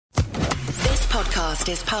podcast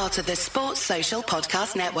is part of the Sports Social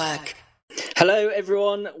Podcast Network. Hello,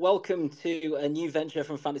 everyone. Welcome to a new venture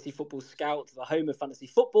from Fantasy Football Scout, the home of fantasy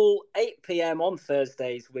football. 8 p.m. on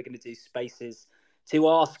Thursdays, we're going to do spaces to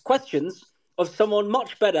ask questions of someone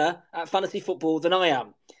much better at fantasy football than I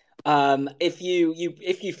am. If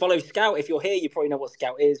you follow Scout, if you're here, you probably know what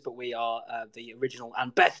Scout is, but we are the original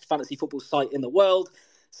and best fantasy football site in the world.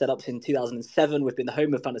 Set up in 2007. We've been the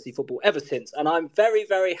home of fantasy football ever since. And I'm very,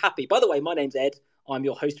 very happy. By the way, my name's Ed. I'm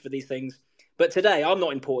your host for these things. But today, I'm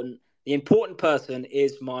not important. The important person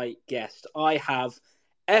is my guest. I have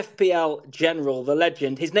FPL General, the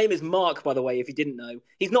legend. His name is Mark, by the way, if you didn't know.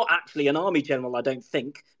 He's not actually an army general, I don't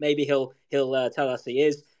think. Maybe he'll tell us he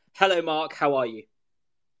is. Hello, Mark. How are you?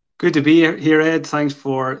 Good to be here, Ed. Thanks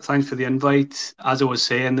for the invite. As I was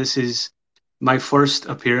saying, this is my first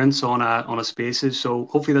appearance on a Spaces, so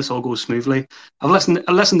hopefully this all goes smoothly. I've listened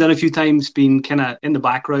in a few times, been kind of in the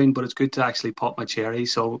background, but it's good to actually pop my cherry.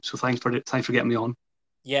 So thanks for getting me on.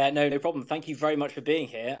 Yeah, no problem. Thank you very much for being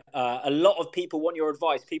here. A lot of people want your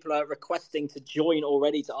advice. People are requesting to join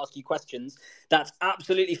already to ask you questions. That's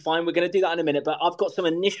absolutely fine. We're going to do that in a minute, but I've got some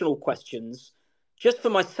initial questions just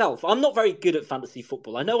for myself. I'm not very good at fantasy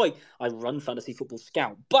football. I know I run Fantasy Football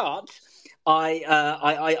Scout, but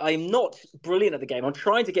I'm not brilliant at the game. I'm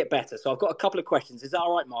trying to get better. So I've got a couple of questions. Is that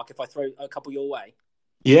all right, Mark, if I throw a couple your way?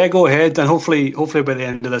 Yeah, go ahead. And hopefully by the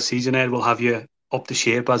end of the season, Ed, we'll have you up to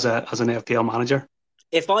shape as an FPL manager.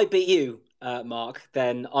 If I beat you, Mark,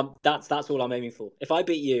 then that's all I'm aiming for. If I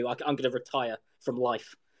beat you, I'm going to retire from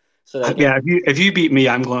life. So yeah, if you beat me,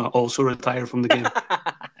 I'm going to also retire from the game.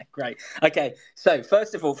 Great. Okay. So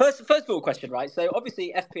first of all, question, right? So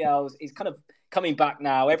obviously FPL is kind of coming back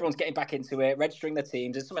now. Everyone's getting back into it, registering their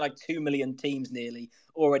teams. There's something like 2 million teams nearly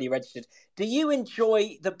already registered. Do you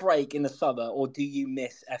enjoy the break in the summer, or do you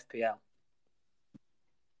miss FPL?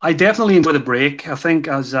 I definitely enjoy the break. I think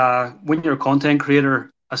as when you're a content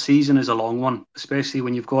creator, a season is a long one, especially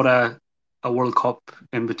when you've got a World Cup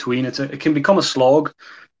in between. It can become a slog.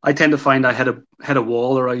 I tend to find I hit a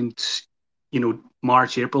wall around,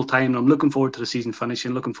 March, April time. I'm looking forward to the season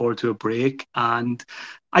finishing, looking forward to a break. And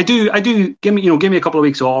I do give me a couple of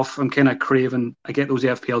weeks off. I'm kind of craving, I get those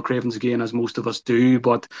FPL cravings again, as most of us do.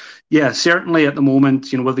 But yeah, certainly at the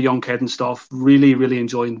moment, with the young kid and stuff, really, really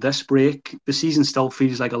enjoying this break. The season still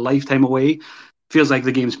feels like a lifetime away. Feels like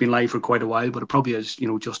the game's been live for quite a while, but it probably is,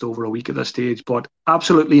 just over a week at this stage. But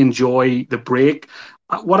absolutely enjoy the break.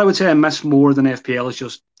 What I would say I miss more than FPL is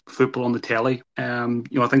just football on the telly. I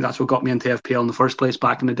think that's what got me into FPL in the first place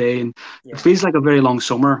back in the day. And It feels like a very long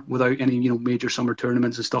summer without any, major summer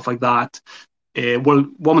tournaments and stuff like that.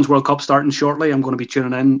 Women's World Cup starting shortly. I'm going to be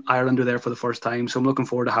tuning in. Ireland are there for the first time, so I'm looking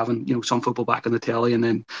forward to having, some football back on the telly. And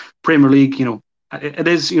then Premier League, it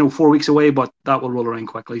is, 4 weeks away, but that will roll around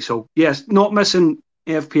quickly. So yes, not missing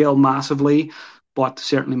FPL massively, but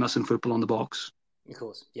certainly missing football on the box. Of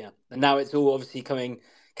course, yeah. And now it's all obviously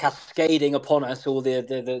cascading upon us, all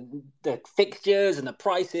the fixtures and the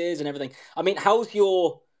prices and everything. I mean, how's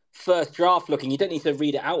your first draft looking? You don't need to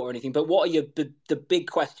read it out or anything, but what are the big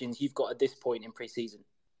questions you've got at this point in pre-season?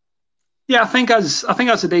 Yeah, I think as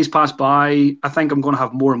the days pass by, I think I'm going to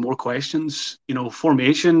have more and more questions.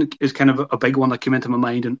 Formation is kind of a big one that came into my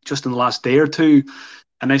mind just in the last day or two.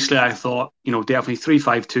 Initially, I thought, definitely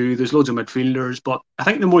 3-5-2. There's loads of midfielders, but I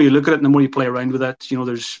think the more you look at it and the more you play around with it,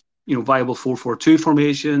 there's viable 4-4-2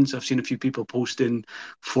 formations. I've seen a few people posting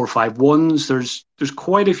 4-5-1s. There's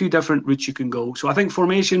quite a few different routes you can go. So I think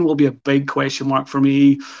formation will be a big question mark for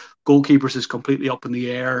me. Goalkeepers is completely up in the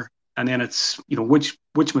air. And then it's, which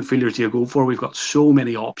midfielders do you go for? We've got so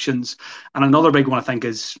many options. And another big one, I think,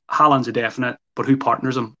 is Haaland's a definite, but who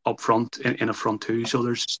partners him up front in a front two? So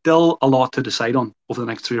there's still a lot to decide on over the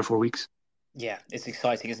next 3 or 4 weeks. Yeah, it's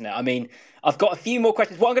exciting, isn't it? I mean, I've got a few more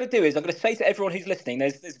questions. What I'm going to do is I'm going to say to everyone who's listening,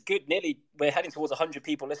 there's we're heading towards 100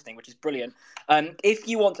 people listening, which is brilliant. If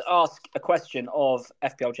you want to ask a question of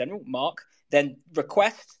FPL General, Mark, then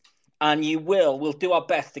request, and we'll do our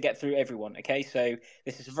best to get through everyone, okay? So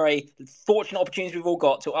this is a very fortunate opportunity we've all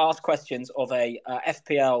got to ask questions of a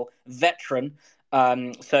FPL veteran.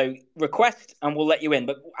 So request, and we'll let you in.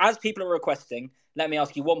 But as people are requesting, let me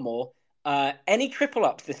ask you one more. Any triple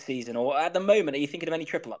ups this season, or at the moment, are you thinking of any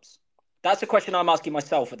triple ups? That's a question I'm asking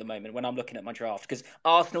myself at the moment when I'm looking at my draft, because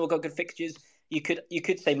Arsenal have got good fixtures. You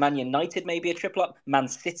could say Man United maybe a triple up, Man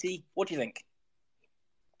City. What do you think?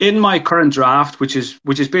 In my current draft, which is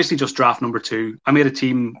basically just draft number 2, I made a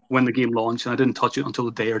team when the game launched and I didn't touch it until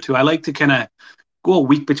a day or two. I like to kind of go a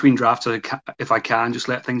week between drafts if I can, just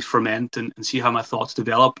let things ferment and see how my thoughts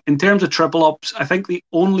develop. In terms of triple ups, I think the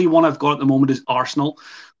only one I've got at the moment is Arsenal,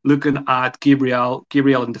 looking at Gabriel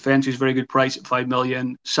in defence, who's a very good price at 5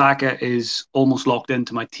 million. Saka is almost locked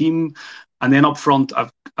into my team. And then up front,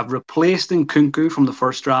 I've replaced Nkunku from the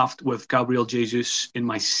first draft with Gabriel Jesus in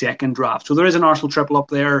my second draft. So there is an Arsenal triple up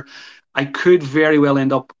there. I could very well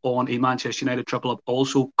end up on a Manchester United triple up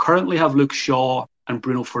also. Currently have Luke Shaw and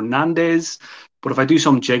Bruno Fernandes. But if I do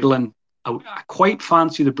some jiggling, I quite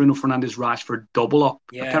fancy the Bruno Fernandes Rashford double up.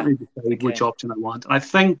 Yeah. I can't really decide which option I want. And I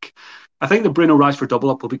think the Bruno Rashford double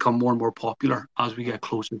up will become more and more popular as we get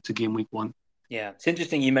closer to game week 1. Yeah, it's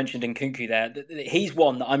interesting you mentioned Nkunku there. He's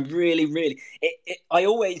one that I'm really. I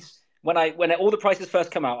always when all the prices first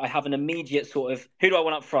come out, I have an immediate sort of who do I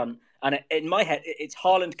want up front, and in my head it's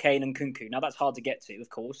Haaland, Kane, and Nkunku. Now that's hard to get to, of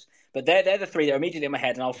course, but they're the three that are immediately in my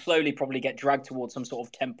head, and I'll slowly probably get dragged towards some sort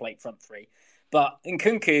of template front three. But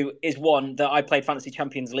Nkunku is one that I played Fantasy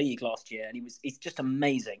Champions League last year, and he's just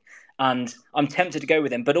amazing. And I'm tempted to go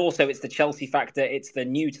with him, but also it's the Chelsea factor, it's the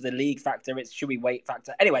new to the league factor, it's should we wait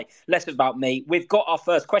factor. Anyway, less about me. We've got our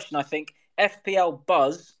first question, I think. FPL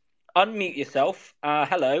Buzz, unmute yourself.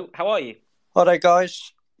 Hello, how are you? Hi there,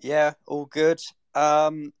 guys. Yeah, all good.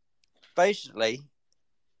 Basically,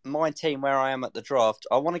 my team where I am at the draft,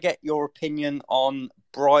 I want to get your opinion on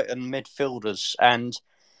Brighton midfielders and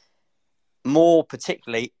more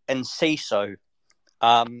particularly Enciso.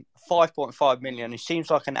 5.5 million. It seems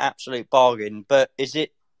like an absolute bargain, but is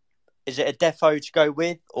it a defo to go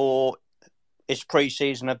with, or is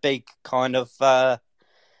pre-season a big kind of, is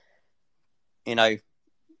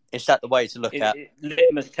that the way to look at?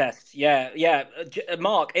 Litmus test. Yeah.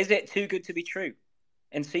 Mark, is it too good to be true?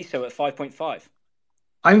 Enciso at 5.5.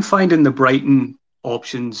 I'm finding the Brighton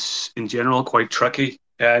options in general quite tricky.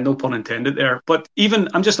 No pun intended there. But even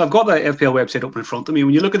I've got the FPL website open in front of me.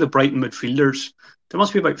 When you look at the Brighton midfielders, there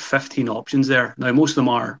must be about 15 options there. Now, most of them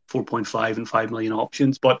are 4.5 and 5 million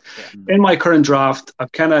options. But in my current draft,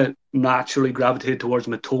 I've kind of naturally gravitated towards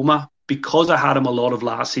Mitoma because I had him a lot of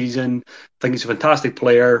last season. I think he's a fantastic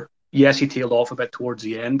player. Yes, he tailed off a bit towards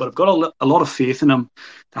the end, but I've got a lot of faith in him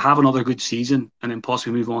to have another good season and then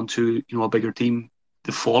possibly move on to a bigger team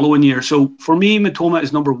the following year. So for me, Mitoma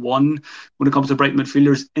is number one when it comes to Brighton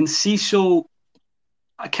midfielders. Enciso,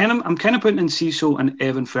 I'm kind of putting Enciso and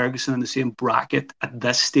Evan Ferguson in the same bracket at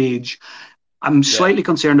this stage. I'm slightly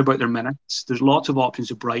concerned about their minutes. There's lots of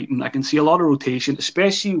options at Brighton. I can see a lot of rotation,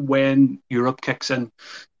 especially when Europe kicks in.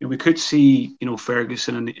 We could see,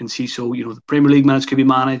 Ferguson and Enciso, the Premier League minutes could be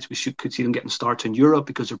managed. Could see them getting starts in Europe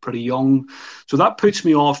because they're pretty young. So that puts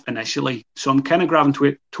me off initially. So I'm kind of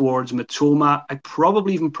gravitating towards Mitoma. I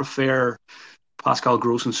probably even prefer Pascal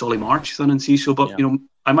Gross and Solly March than Enciso, but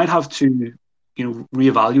I might have to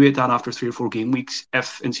reevaluate that after 3 or 4 game weeks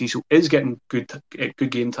if Enciso is getting good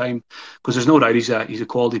game time, because there's no doubt he's a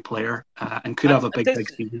quality player and could have a big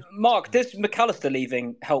season. Mark, does McAllister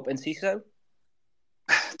leaving help Enciso?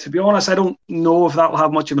 To be honest, I don't know if that will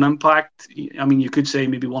have much of an impact. I mean, you could say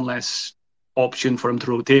maybe one less option for him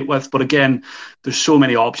to rotate with, but again, there's so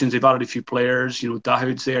many options. They've added a few players.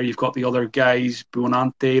 Dahoud's there. You've got the other guys,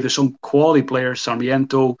 Buonante. There's some quality players,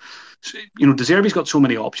 Sarmiento. De Zerbi's got so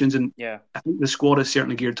many options, and I think the squad is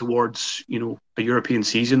certainly geared towards a European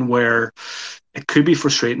season where it could be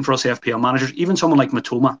frustrating for us FPL managers. Even someone like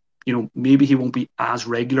Mitoma, maybe he won't be as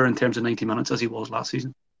regular in terms of 90 minutes as he was last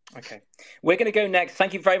season. Okay, we're going to go next.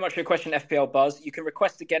 Thank you very much for your question, FPL Buzz. You can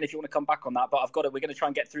request again if you want to come back on that, but we're going to try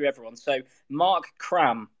and get through everyone. So, Mark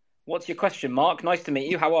Cram, what's your question, Mark? Nice to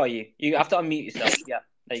meet you. How are you? You have to unmute yourself. Yeah,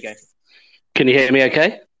 there you go. Can you hear me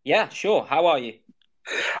okay? Yeah, sure. How are you?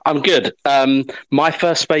 I'm good. My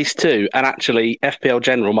first space too, and actually FPL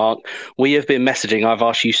General, Mark, we have been messaging. I've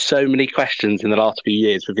asked you so many questions in the last few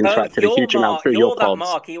years. We've interacted a huge amount through your pods.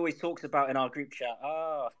 Mark he always talks about in our group chat.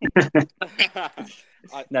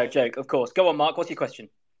 No, joke, of course. Go on, Mark. What's your question?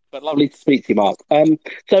 But lovely to speak to you, Mark.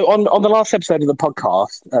 So on the last episode of the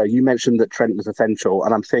podcast, you mentioned that Trent was essential,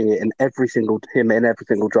 and I'm seeing it in every single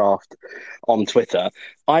draft on Twitter.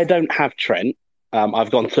 I don't have Trent.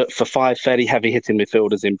 I've gone for 5 fairly heavy-hitting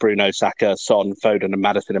midfielders in Bruno, Saka, Son, Foden and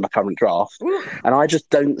Maddison in my current draft. Ooh. And I just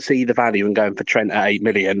don't see the value in going for Trent at 8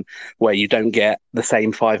 million, where you don't get the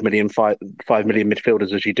same 5 million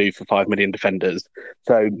midfielders as you do for 5 million defenders.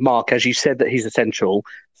 So, Mark, as you said that he's essential,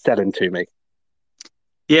 sell him to me.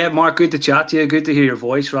 Yeah, Mark, good to chat to you. Good to hear your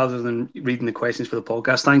voice rather than reading the questions for the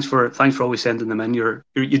podcast. Thanks for always sending them in. You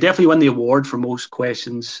definitely win the award for most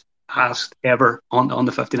questions asked ever on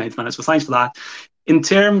the 59th minute. So thanks for that. In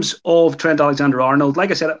terms of Trent Alexander-Arnold,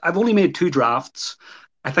 like I said, I've only made 2 drafts.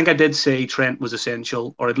 I think I did say Trent was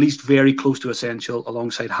essential, or at least very close to essential,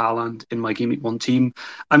 alongside Haaland in my Game Week 1 team.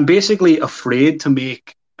 I'm basically afraid to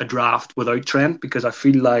make a draft without Trent because I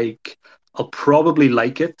feel like I'll probably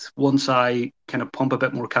like it once I kind of pump a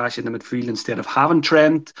bit more cash into midfield instead of having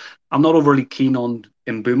Trent. I'm not overly keen on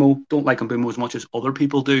Mbumo. Don't like Mbumo as much as other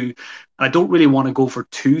people do. And I don't really want to go for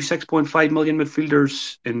two 6.5 million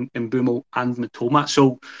midfielders in Mbumo and Matoma.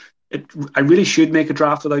 So I really should make a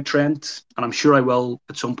draft without Trent, and I'm sure I will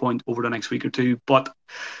at some point over the next week or two. But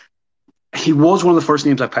he was one of the first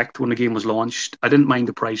names I picked when the game was launched. I didn't mind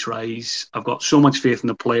the price rise. I've got so much faith in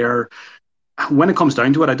the player. When it comes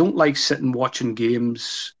down to it, I don't like sitting watching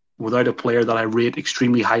games without a player that I rate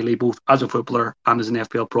extremely highly, both as a footballer and as an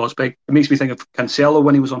FPL prospect. It makes me think of Cancelo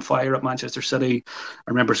when he was on fire at Manchester City.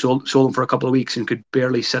 I remember sold him for a couple of weeks and could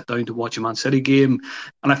barely sit down to watch a Man City game.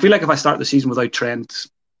 And I feel like if I start the season without Trent,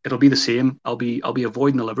 it'll be the same. I'll be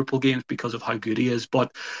avoiding the Liverpool games because of how good he is.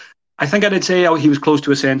 But I think I did say he was close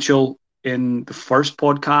to essential in the first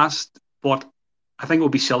podcast, but I think it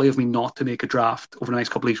would be silly of me not to make a draft over the next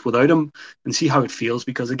couple of weeks without him and see how it feels.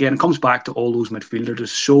 Because again, it comes back to all those midfielders.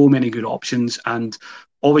 There's so many good options, and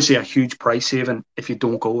obviously a huge price saving if you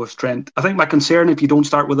don't go with Trent. I think my concern if you don't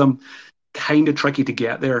start with him, kind of tricky to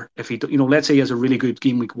get there. If he, let's say he has a really good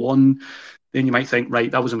game week 1, then you might think,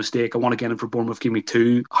 right, that was a mistake. I want to get him for Bournemouth game week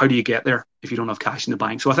 2. How do you get there if you don't have cash in the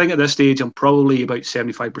bank? So I think at this stage, I'm probably about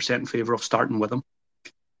 75% in favour of starting with him.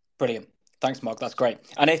 Brilliant. Thanks, Mark. That's great.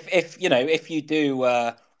 And if you do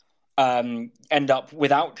end up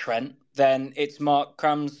without Trent, then it's Mark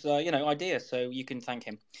Cram's idea. So you can thank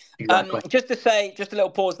him. Exactly. Just to say, just a little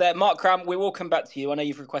pause there, Mark Cram. We will come back to you. I know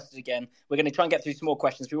you've requested again. We're going to try and get through some more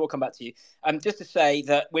questions. We will come back to you. Just to say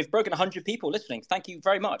that we've broken 100 people listening. Thank you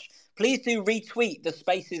very much. Please do retweet the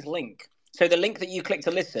Spaces link. So the link that you click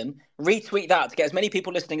to listen, retweet that to get as many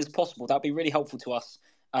people listening as possible. That'd be really helpful to us.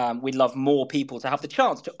 We'd love more people to have the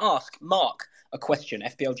chance to ask Mark a question,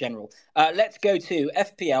 FPL General. Let's go to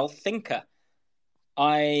FPL Thinker.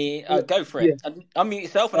 Go for it. Yeah. Unmute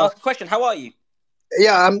yourself and ask a question. How are you?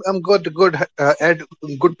 Yeah, I'm good. Ed,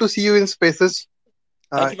 good to see you in Spaces.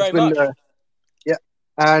 Thank you very much. Yeah,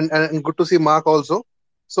 and good to see Mark also.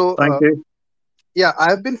 So Thank you. Yeah,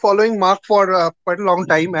 I've been following Mark for quite a long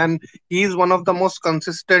time, and he's one of the most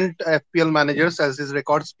consistent FPL managers, as his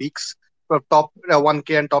record speaks, for top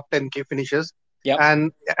 1K and top 10K finishes. Yep.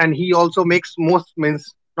 And he also makes most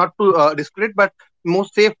means not to discredit, but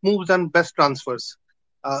most safe moves and best transfers.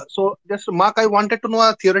 So just Mark, I wanted to know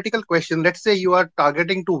a theoretical question. Let's say you are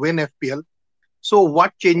targeting to win FPL. So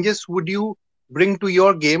what changes would you bring to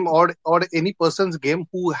your game or any person's game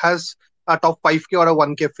who has a top 5K or a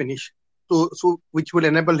 1K finish? So which will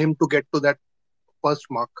enable him to get to that first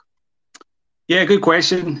mark? Yeah, good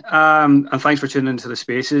question. And thanks for tuning into the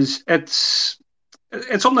Spaces. It's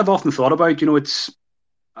something I've often thought about.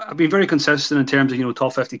 I've been very consistent in terms of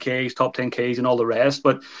top 50Ks, top 10Ks, and all the rest.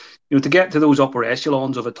 But to get to those upper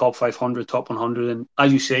echelons of a top 500, top 100, and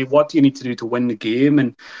as you say, what do you need to do to win the game?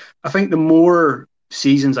 And I think the more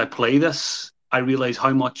seasons I play this, I realize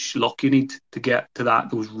how much luck you need to get to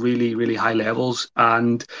those really, really high levels.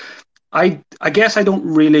 And I guess I don't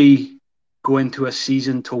really go into a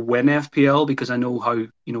season to win FPL because I know how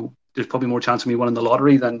there's probably more chance of me winning the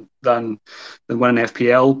lottery than winning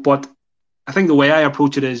FPL. But I think the way I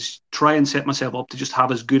approach it is try and set myself up to just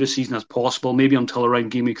have as good a season as possible, maybe until around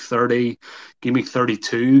game week 30, game week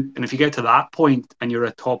 32. And if you get to that point and you're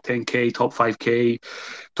a top 10K, top 5K,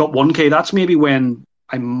 top 1K, that's maybe when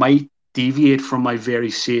I might deviate from my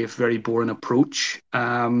very safe, very boring approach.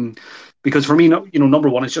 Because for me, number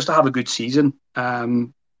one is just to have a good season.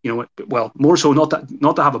 Well, more so not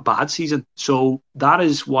to have a bad season. So that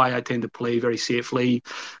is why I tend to play very safely.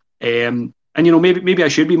 And maybe I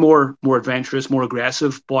should be more adventurous, more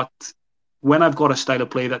aggressive. But when I've got a style of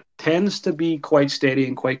play that tends to be quite steady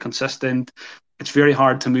and quite consistent, it's very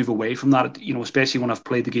hard to move away from that. Especially when I've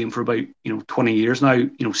played the game for about 20 years now.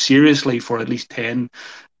 Seriously for at least 10.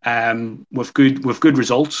 With good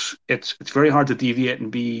results, it's very hard to deviate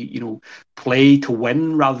and be play to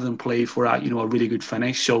win rather than play for a really good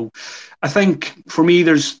finish. So I think for me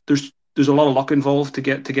there's a lot of luck involved to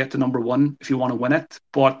get to number one if you want to win it.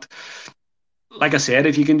 But like I said,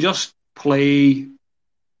 if you can just play,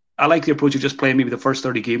 I like the approach of just playing maybe the first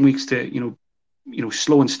 30 game weeks to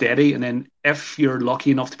slow and steady, and then if you're lucky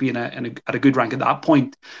enough to be at a good rank at that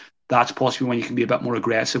point, that's possibly when you can be a bit more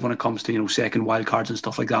aggressive when it comes to second wild cards and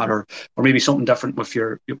stuff like that, or maybe something different with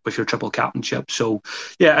your triple captainship. So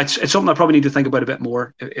yeah, it's something I probably need to think about a bit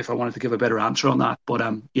more if I wanted to give a better answer on that. But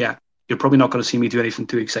yeah, you're probably not going to see me do anything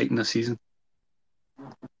too exciting this season.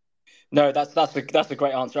 No, that's a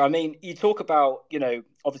great answer. I mean, you talk about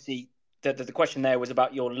obviously the question there was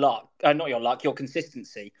about your luck, not your luck, your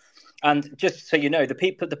consistency. And just so you know,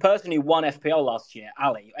 the person who won FPL last year,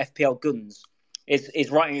 Ali, FPL Guns,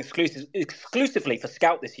 is writing exclusively for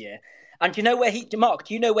Scout this year. And do you know where Mark?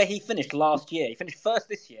 Do you know where he finished last year? He finished first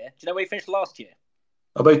this year. Do you know where he finished last year?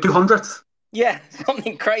 About 200th. Yeah,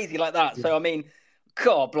 something crazy like that. So I mean,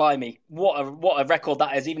 God blimey, what a record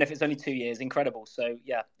that is, even if it's only 2 years. Incredible. So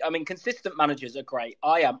yeah, I mean, consistent managers are great.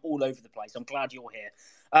 I am all over the place. I'm glad you're here.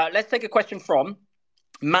 Let's take a question from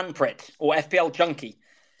Manprit or FPL Junkie.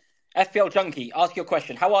 FPL Junkie, ask your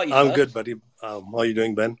question. How are you, I'm first? good, buddy. How are you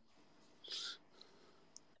doing, Ben?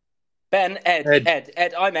 Ben,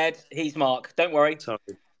 Ed. I'm Ed. He's Mark. Don't worry. Sorry.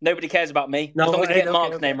 Nobody cares about me. No, as long as you get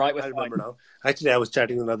Mark's okay. name right, we're I remember fine. now. Actually, I was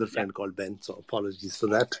chatting with another friend called Ben, so apologies for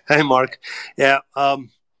that. Hi, Mark. Yeah, I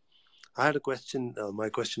had a question. My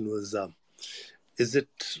question was, is it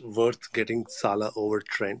worth getting Salah over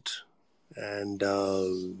Trent? And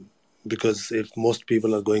because if most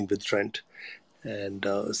people are going with Trent, and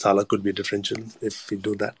Salah could be a differential if we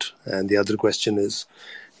do that. And the other question is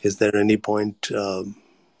there any point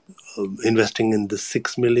investing in the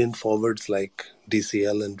 6 million forwards like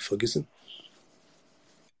DCL and Ferguson?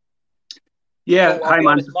 Yeah, I'll hi, be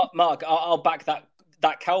man. honest, Mark. I'll back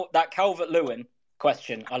that Calvert-Lewin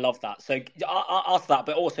question. I love that. So I'll ask that,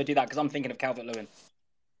 but also do that because I'm thinking of Calvert-Lewin.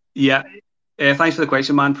 Yeah, thanks for the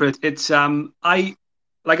question, Manfred. It's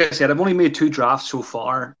like I said, I've only made 2 drafts so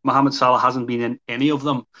far. Mohamed Salah hasn't been in any of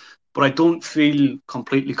them, but I don't feel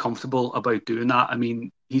completely comfortable about doing that. I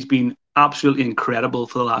mean, he's been absolutely incredible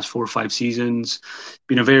for the last 4 or 5 seasons.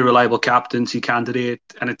 Been a very reliable captaincy candidate,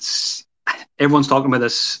 and everyone's talking about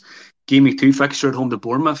this game week 2 fixture at home to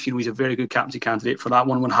Bournemouth. He's a very good captaincy candidate for that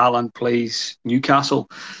one when Haaland plays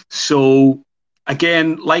Newcastle. So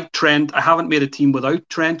again, like Trent, I haven't made a team without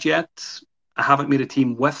Trent yet. I haven't made a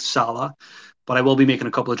team with Salah, but I will be making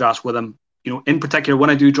a couple of drafts with him. In particular, when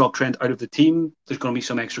I do drop Trent out of the team, there's going to be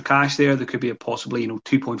some extra cash there. There could be possibly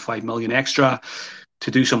 2.5 million extra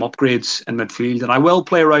to do some upgrades in midfield. And I will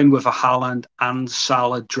play around with a Haaland and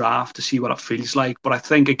Salah draft to see what it feels like. But I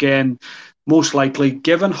think, again, most likely,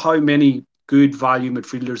 given how many good value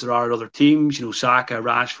midfielders there are at other teams, Saka,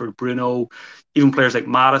 Rashford, Bruno, even players like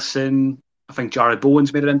Madison. I think Jared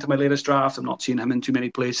Bowen's made it into my latest draft. I'm not seeing him in too many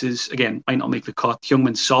places. Again, might not make the cut.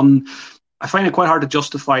 Heung-min Son. I find it quite hard to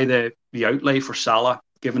justify the outlay for Salah,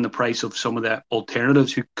 given the price of some of the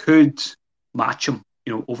alternatives who could match him,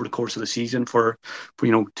 over the course of the season for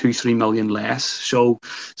 2-3 million less. So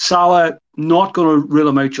Salah, not going to rule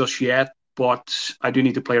him out just yet, but I do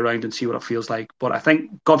need to play around and see what it feels like. But I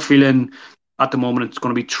think gut feeling at the moment it's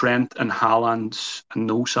going to be Trent and Haaland and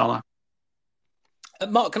no Salah.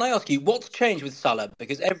 Mark, can I ask you what's changed with Salah?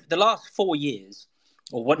 Because the last 4 years,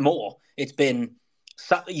 or what more, it's been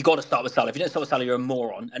you got to start with Salah. If you don't start with Salah, you're a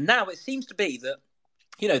moron. And now it seems to be that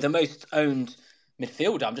the most owned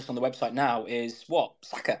midfielder, I'm just on the website now, is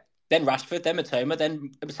Saka, then Rashford, then Matoma,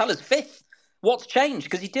 then Salah's 5th. What's changed?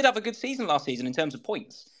 Because he did have a good season last season in terms of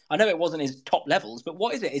points. I know it wasn't his top levels, but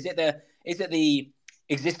what is it? Is it the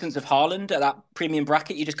existence of Haaland at that premium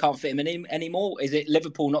bracket? You just can't fit him in anymore. Is it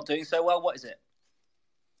Liverpool not doing so well? What is it?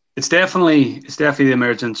 It's definitely the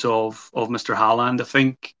emergence of Mr. Haaland. I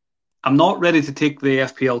think I'm not ready to take the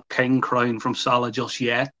FPL king crown from Salah just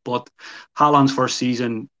yet, but Haaland's first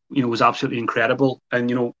season, was absolutely incredible.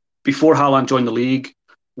 And before Haaland joined the league,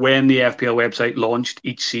 when the FPL website launched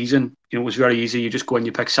each season, it was very easy. You just go and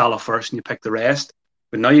you pick Salah first, and you pick the rest.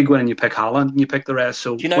 But now you go in and you pick Haaland, and you pick the rest.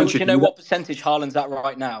 So do you know what percentage Haaland's at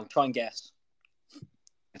right now? Try and guess.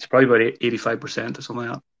 It's probably about 85% or something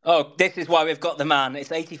like that. Oh, this is why we've got the man. It's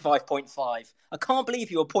 85.5. I can't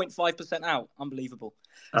believe you were 0.5% out. Unbelievable.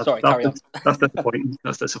 Sorry, carry on. That's disappointing.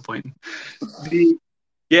 That's disappointing.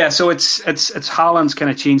 So it's Haaland's kind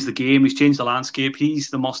of changed the game. He's changed the landscape. He's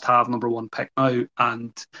the must-have number 1 pick now,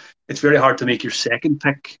 and it's very hard to make your second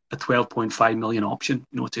pick a 12.5 million option.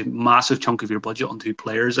 It's a massive chunk of your budget on 2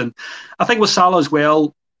 players, and I think with Salah as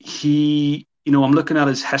well, I'm looking at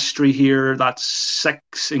his history here. That's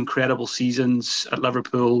 6 incredible seasons at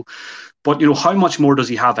Liverpool. But, how much more does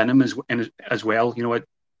he have in him as well?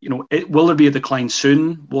 Will there be a decline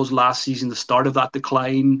soon? Was last season the start of that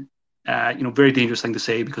decline? Very dangerous thing to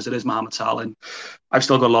say because it is Mohamed Salah, and I've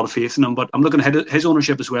still got a lot of faith in him. But I'm looking at his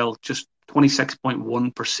ownership as well, just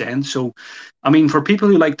 26.1%. So, I mean, for people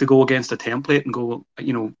who like to go against a template and go,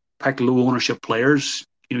 pick low ownership players,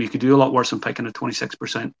 you could do a lot worse than picking a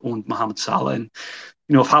 26% owned Mohamed Salah. And,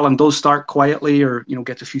 if Haaland does start quietly or,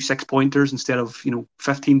 gets a few 6-pointers instead of,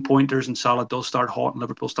 15-pointers and Salah does start hot and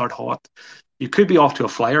Liverpool start hot, you could be off to a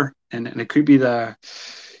flyer. And it could be the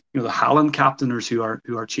Haaland captainers who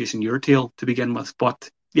are chasing your tail to begin with. But,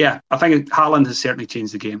 yeah, I think Haaland has certainly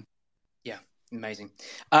changed the game. Yeah. Amazing.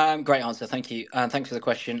 Great answer. Thank you. Thanks for the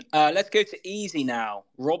question. Let's go to easy now.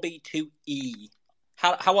 Robbie to E.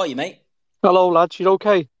 How are you, mate? Hello, lads. You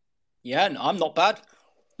okay? Yeah, I'm not bad.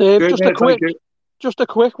 Good, Just mate, thank you. a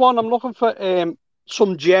quick one. I'm looking for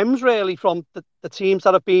some gems really from the teams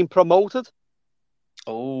that have been promoted.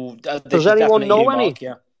 Oh, Does anyone know any? Mark.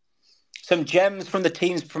 Yeah. Some gems from the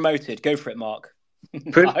teams promoted. Go for it, Mark.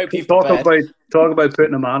 Put, I hope you've talk prepared. about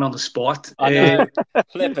putting a man on the spot. I know.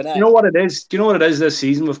 Flipping You know what it is? Do you know what it is this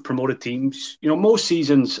season with promoted teams? You know, most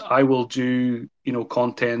seasons I will do,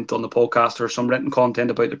 content on the podcast or some written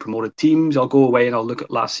content about the promoted teams. I'll go away and I'll look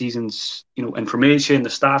at last season's, information, the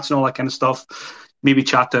stats and all that kind of stuff. Maybe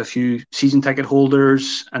chat to a few season ticket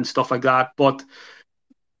holders and stuff like that. But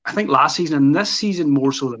I think last season and this season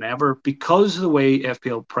more so than ever, because of the way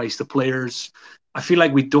FPL priced the players, I feel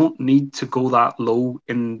like we don't need to go that low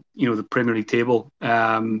in, the Premier League table.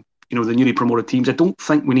 The newly promoted teams. I don't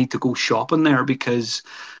think we need to go shopping there because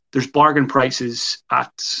there's bargain prices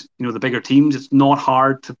at, the bigger teams. It's not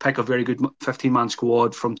hard to pick a very good 15-man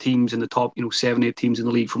squad from teams in the top, 7, 8 teams in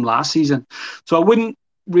the league from last season. So I wouldn't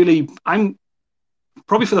really, I'm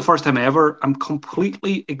probably for the first time ever, I'm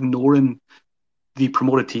completely ignoring the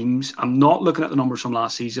promoted teams. I'm not looking at the numbers from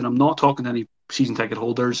last season. I'm not talking to any season ticket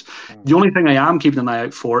holders. The only thing I am keeping an eye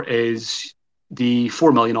out for is the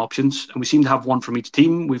 4 million options, and we seem to have one from each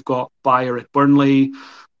team. We've got Bayer at Burnley,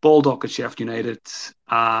 Baldock at Sheffield United,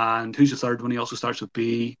 and who's the third one? He also starts with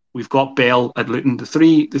B. We've got Bell at Luton. The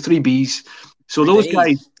three Bs. So those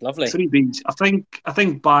guys, lovely. 3 Bs. I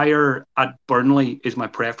think Bayer at Burnley is my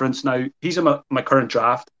preference. Now he's in my current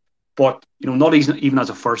draft. But, not even as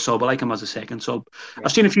a first sub. I like him as a second sub. Yeah.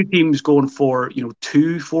 I've seen a few teams going for,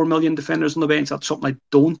 4 million defenders on the bench. That's something I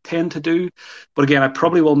don't tend to do. But again, I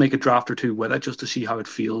probably will make a draft or two with it just to see how it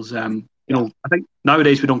feels. I think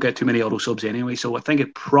nowadays we don't get too many auto subs anyway. So I think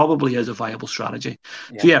it probably is a viable strategy.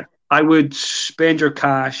 Yeah. So yeah, I would spend your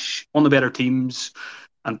cash on the better teams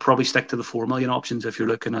and probably stick to the 4 million options if you're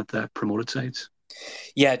looking at the promoted sides.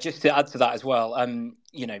 Yeah, just to add to that as well,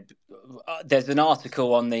 there's an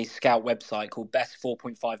article on the Scout website called Best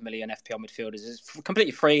 4.5 Million FPL Midfielders. It's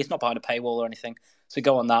completely free. It's not behind a paywall or anything. So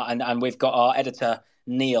go on that. And we've got our editor,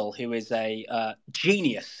 Neil, who is a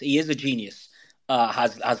genius. He is a genius,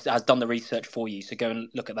 has done the research for you. So go and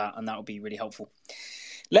look at that, and that will be really helpful.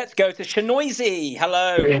 Let's go to Shanoisy.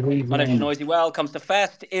 Hello. My name's Shanoisy. Welcome to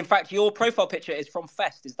Fest. In fact, your profile picture is from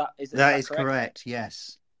Fest. Is that correct?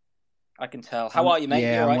 Yes. I can tell. How are you, mate?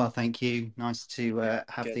 Yeah, you all right? Well, thank you. Nice to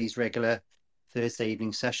have these regular Thursday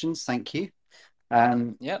evening sessions. Thank you.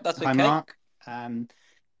 Yeah, that's okay. Hi, Mark.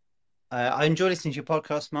 I enjoy listening to your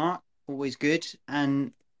podcast, Mark. Always good.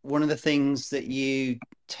 And one of the things that you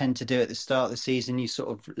tend to do at the start of the season, you sort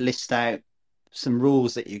of list out some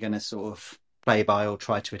rules that you're going to sort of play by or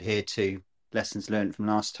try to adhere to, lessons learned from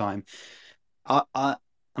last time. I'm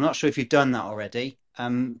not sure if you've done that already,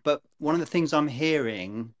 but one of the things I'm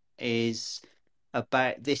hearing is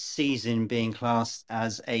about this season being classed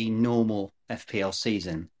as a normal FPL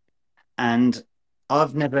season. And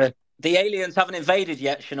I've never... The aliens haven't invaded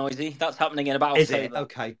yet, Shanoisy. That's happening in about October. Is it?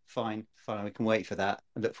 Okay, fine. We can wait for that.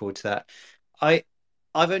 I look forward to that. I've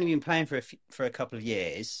only been playing for a couple of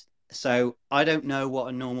years, so I don't know what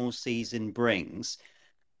a normal season brings.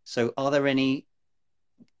 So are there any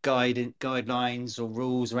guidelines or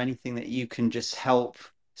rules or anything that you can just help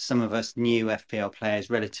some of us new FPL players,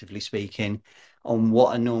 relatively speaking, on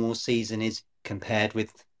what a normal season is compared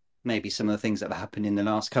with maybe some of the things that have happened in the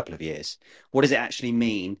last couple of years? What does it actually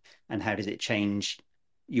mean, and how does it change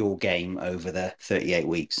your game over the 38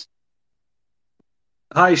 weeks?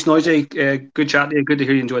 Hi, Snoisy. Good chat to you. Good to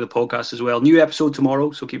hear you enjoy the podcast as well. New episode tomorrow,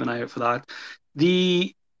 so keep an eye out for that.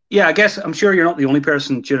 I guess I'm sure you're not the only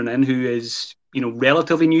person tuning in who is,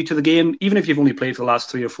 relatively new to the game, even if you've only played for the last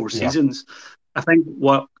 3 or 4 seasons. I think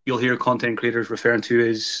what you'll hear content creators referring to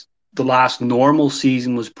is the last normal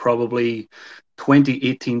season was probably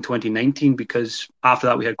 2018, 2019, because after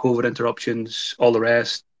that we had COVID interruptions, all the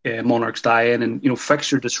rest, Monarchs dying, and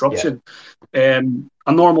fixture disruption. A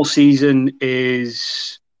normal season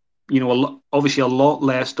is, obviously a lot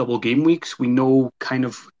less double game weeks. We know kind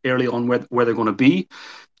of early on where they're going to be.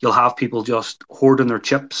 You'll have people just hoarding their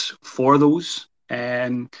chips for those.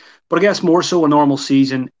 But I guess more so a normal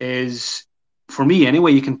season is, for me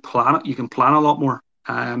anyway, you can plan it. You can plan a lot more.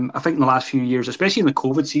 I think in the last few years, especially in the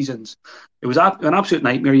COVID seasons, it was an absolute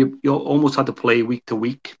nightmare. You almost had to play week to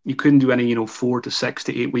week. You couldn't do any 4 to 6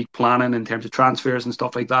 to 8 week planning in terms of transfers and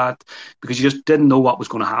stuff like that, because you just didn't know what was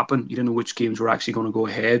going to happen. You didn't know which games were actually going to go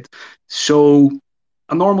ahead. So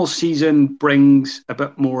a normal season brings a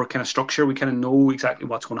bit more kind of structure. We kind of know exactly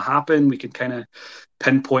what's going to happen. We can kind of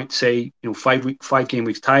pinpoint, say, 5 game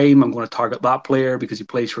weeks time, I'm going to target that player because he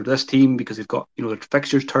plays for this team, because they've got, their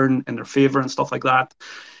fixtures turn in their favour and stuff like that.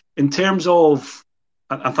 In terms of,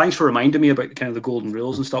 and thanks for reminding me about kind of the golden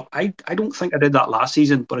rules and stuff. I don't think I did that last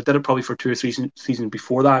season, but I did it probably for 2 or 3 seasons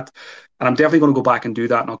before that. And I'm definitely going to go back and do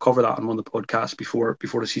that, and I'll cover that on one of the podcasts before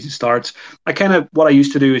the season starts. What I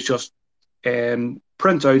used to do is just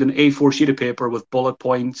print out an A4 sheet of paper with bullet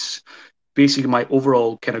points, basically my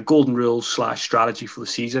overall kind of golden rules / strategy for the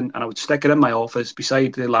season, and I would stick it in my office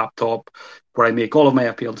beside the laptop where I make all of my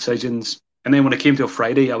FPL decisions. And then when it came to a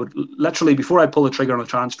Friday, I would literally, before I pull the trigger on a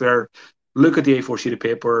transfer, look at the A4 sheet of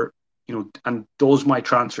paper, and does my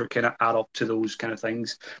transfer kind of add up to those kind of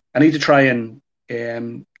things? I need to try and,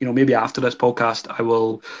 maybe after this podcast, I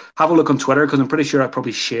will have a look on Twitter, because I'm pretty sure I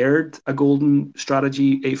probably shared a golden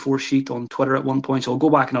strategy A4 sheet on Twitter at one point. So I'll go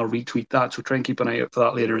back and I'll retweet that. So try and keep an eye out for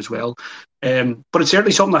that later as well. But it's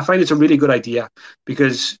certainly something I find it's a really good idea,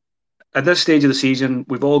 because at this stage of the season,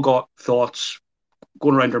 we've all got thoughts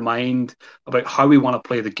going around our mind about how we want to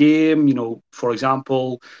play the game. For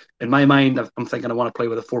example, in my mind, I'm thinking I want to play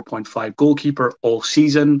with a 4.5 goalkeeper all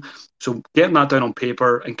season. So getting that down on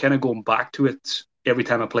paper and kind of going back to it every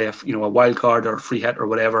time I play a wild card or a free hit or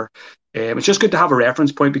whatever. It's just good to have a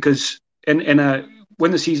reference point, because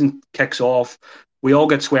when the season kicks off, we all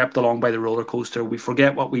get swept along by the roller coaster. We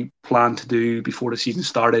forget what we planned to do before the season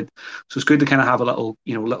started. So it's good to kind of have a little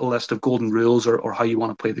list of golden rules or how you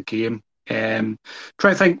want to play the game.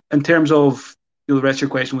 Try to think in terms of, the rest of your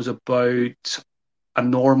question was about a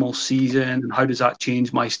normal season and how does that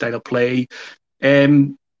change my style of play.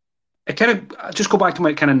 I kind of just go back to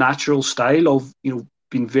my kind of natural style of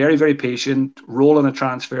being very, very patient, rolling a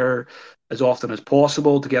transfer as often as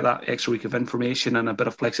possible to get that extra week of information and a bit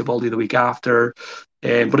of flexibility the week after.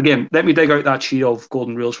 But again, let me dig out that sheet of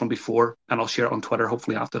golden rules from before, and I'll share it on Twitter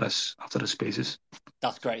hopefully after this spaces.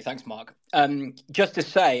 That's great. Thanks, Mark. Just to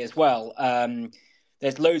say as well,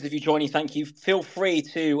 there's loads of you joining. Thank you. Feel free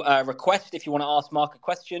to request if you want to ask Mark a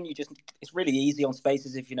question. It's really easy on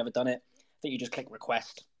Spaces if you've never done it. I think you just click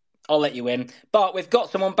request. I'll let you in. But we've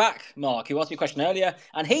got someone back, Mark, who asked you a question earlier,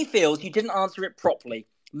 and he feels you didn't answer it properly.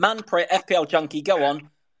 Manprit, FPL Junkie, go on.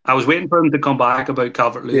 I was waiting for him to come back about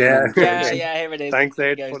Calvert-Lewin. Yeah, here it is. Thanks,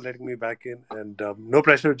 Ed, for letting me back in. And no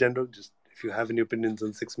pressure, General. Just if you have any opinions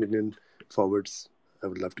on 6 million forwards, I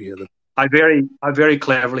would love to hear them. I very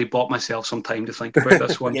cleverly bought myself some time to think about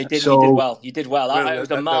this one. You did well. You did well. It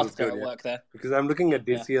was a master at work there. Because I'm looking at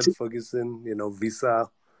DCL, Ferguson, Visa.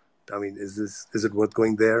 I mean, is it worth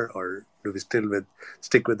going there, or do we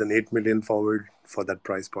stick with an 8 million forward for that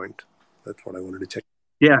price point? That's what I wanted to check.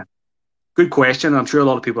 Yeah, good question. I'm sure a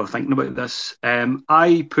lot of people are thinking about this.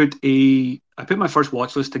 I put my first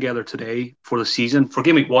watch list together today for the season for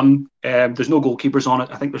game week 1. There's no goalkeepers on it.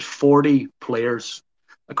 I think there's 40 players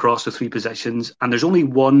across the 3 positions, and there's only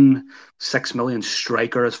one 6 million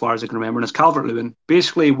striker as far as I can remember, and it's Calvert-Lewin.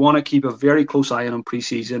 Basically, want to keep a very close eye on him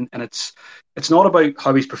pre-season, and it's not about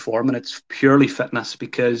how he's performing, it's purely fitness,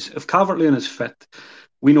 because if Calvert-Lewin is fit,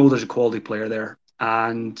 we know there's a quality player there.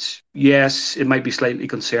 And yes, it might be slightly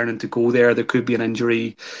concerning to go there. There could be an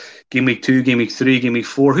injury game week 2, game week 3, game week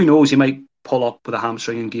 4. Who knows? He might pull up with a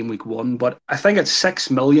hamstring in game week 1. But I think at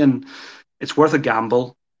 6 million, it's worth a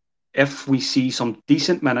gamble if we see some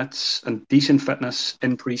decent minutes and decent fitness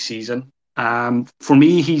in pre-season. For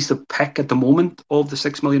me, he's the pick at the moment of the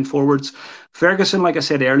 6 million forwards. Ferguson, like I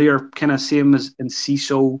said earlier, kind of same as in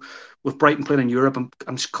CISO with Brighton playing in Europe.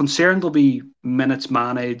 I'm concerned there'll be minutes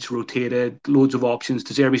managed, rotated, loads of options.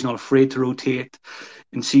 De Zerbi's not afraid to rotate.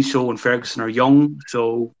 And CISO and Ferguson are young,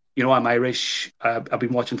 so I'm Irish. I've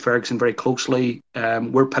been watching Ferguson very closely.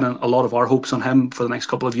 We're pinning a lot of our hopes on him for the next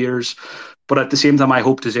couple of years. But at the same time, I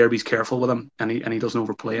hope De Zerbi's careful with him and he doesn't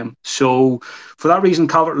overplay him. So for that reason,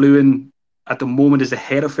 Calvert-Lewin at the moment is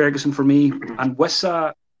ahead of Ferguson for me. And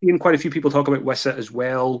Wissa, even quite a few people talk about Wissa as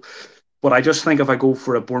well. But I just think if I go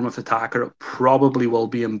for a Bournemouth attacker, it probably will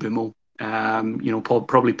be Mbeumo.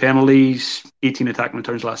 Probably penalties, 18 attacking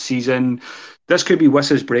returns last season. This could be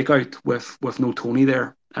Wissa's breakout with no Tony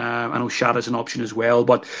there. I know Shada's an option as well.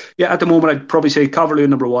 But yeah, at the moment, I'd probably say Calvert-Lewin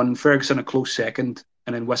number 1, Ferguson a close second,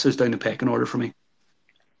 and then Wissa's down the pecking order for me.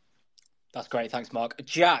 That's great. Thanks, Mark.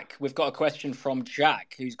 Jack, we've got a question from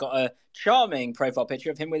Jack, who's got a charming profile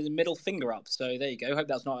picture of him with his middle finger up. So there you go. Hope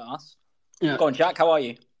that's not us. Yeah. Go on, Jack. How are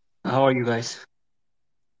you? How are you guys?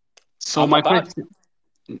 So my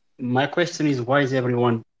question is, why is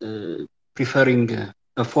everyone preferring a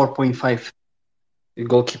 4.5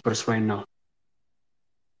 goalkeepers right now?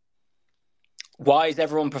 Why is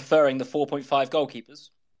everyone preferring the 4.5 goalkeepers?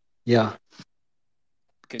 Yeah.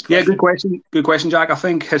 Good question. Yeah, good question. Good question, Jack. I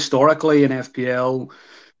think historically in FPL,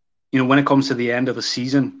 when it comes to the end of a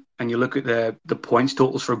season and you look at the points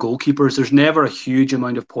totals for goalkeepers, there's never a huge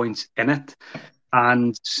amount of points in it.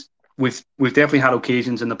 And we've definitely had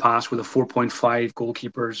occasions in the past where the 4.5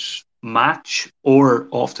 goalkeepers match or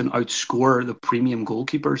often outscore the premium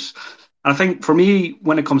goalkeepers. And I think for me,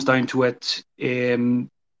 when it comes down to it,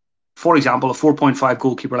 for example, a 4.5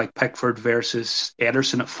 goalkeeper like Pickford versus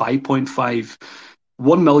Ederson at 5.5,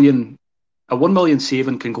 1 million, a 1 million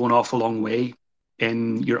saving can go an awful long way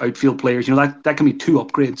in your outfield players. That can be two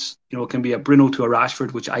upgrades. It can be a Bruno to a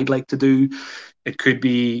Rashford, which I'd like to do. It could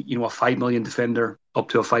be, a 5 million defender up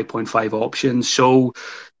to a 5.5 option. So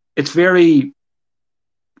it's very,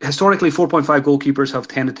 historically, 4.5 goalkeepers have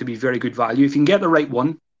tended to be very good value. If you can get the right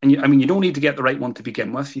one, and you don't need to get the right one to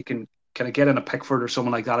begin with. You can kind of get in a Pickford or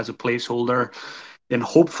someone like that as a placeholder. Then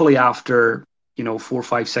hopefully after 4,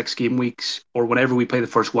 5, 6 game weeks, or whenever we play the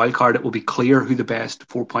first wild card, it will be clear who the best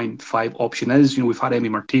 4.5 option is. We've had Emi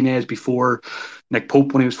Martinez before, Nick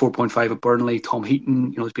Pope when he was 4.5 at Burnley, Tom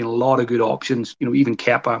Heaton. There's been a lot of good options. Even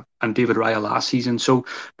Kepa and David Raya last season. So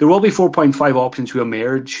there will be 4.5 options who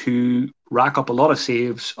emerge, who rack up a lot of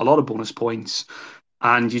saves, a lot of bonus points,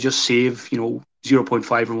 and you just save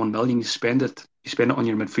 0.5 or 1 million. You spend it on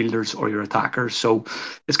your midfielders or your attackers. So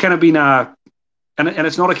it's kind of been and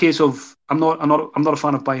it's not a case of I'm not a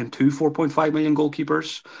fan of buying two 4.5 million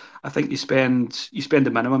goalkeepers. I think you spend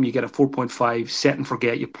the minimum. You get a 4.5 set and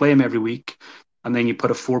forget. You play them every week, and then you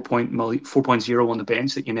put a 4.0 on the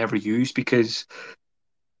bench that you never use. Because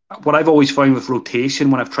what I've always found with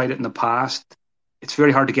rotation when I've tried it in the past, it's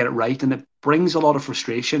very hard to get it right, and it brings a lot of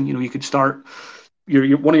frustration. You could start.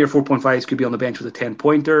 One of your 4.5s could be on the bench with a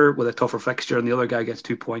 10-pointer with a tougher fixture, and the other guy gets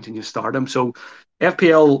 2 points and you start him. So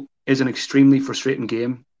FPL is an extremely frustrating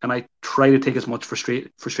game, and I try to take as much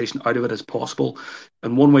frustration out of it as possible.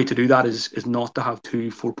 And one way to do that is not to have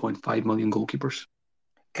two 4.5 million goalkeepers.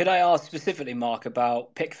 Could I ask specifically, Mark,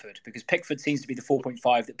 about Pickford? Because Pickford seems to be the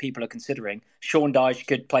 4.5 that people are considering. Sean Dyche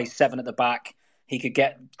could play 7 at the back. He could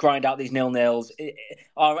grind out these 0-0s.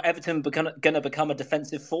 Are Everton going to become a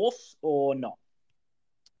defensive force or not?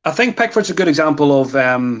 I think Pickford's a good example of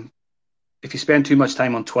if you spend too much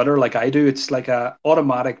time on Twitter like I do, it's like a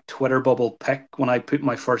automatic Twitter bubble pick when I put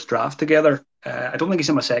my first draft together. I don't think he's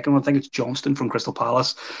in my second one. I think it's Johnston from Crystal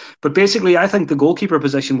Palace. But basically, I think the goalkeeper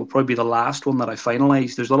position will probably be the last one that I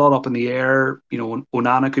finalise. There's a lot up in the air.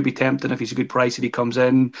 Onana could be tempting if he's a good price if he comes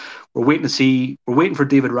in. We're waiting for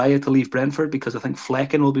David Raya to leave Brentford because I think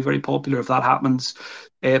Flecken will be very popular if that happens.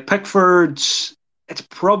 Pickford's it's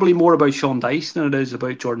probably more about Sean Dyche than it is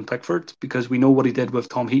about Jordan Pickford, because we know what he did with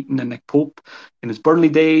Tom Heaton and Nick Pope in his Burnley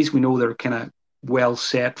days. We know they're kind of well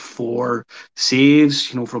set for saves,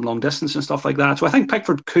 from long distance and stuff like that. So I think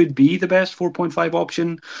Pickford could be the best 4.5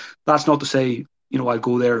 option. That's not to say, I'll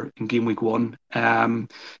go there in game week 1. And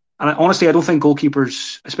honestly, I don't think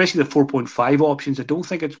goalkeepers, especially the 4.5 options, I don't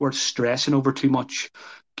think it's worth stressing over too much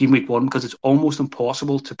game week 1, because it's almost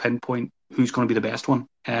impossible to pinpoint who's going to be the best one.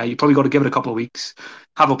 You probably got to give it a couple of weeks,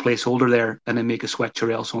 have a placeholder there, and then make a switch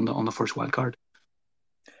or else on the first wild card.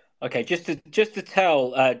 Okay, just to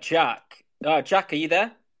tell Jack. Jack, are you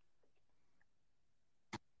there?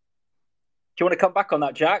 Do you want to come back on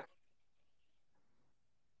that, Jack?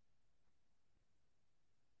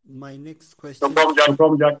 My next question. No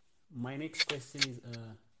problem, Jack. My next question is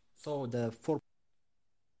so the 4.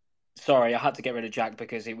 Sorry, I had to get rid of Jack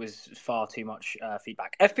because it was far too much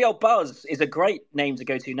feedback. FPL Buzz is a great name to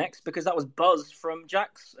go to next, because that was Buzz from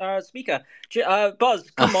Jack's speaker. Buzz,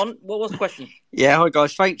 come on. What was the question? Yeah, hi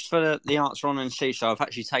guys. Thanks for the answer on Enciso. I've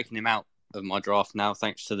actually taken him out of my draft now,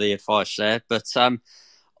 thanks to the advice there. But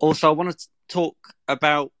also, I want to talk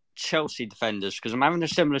about Chelsea defenders, because I'm having a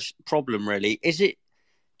similar problem, really. Is it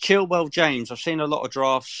Chilwell James? I've seen a lot of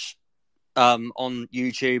drafts on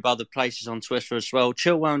YouTube, other places on Twitter as well.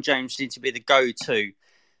 Chilwell and James seem to be the go-to,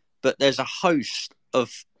 but there's a host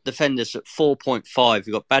of defenders at 4.5.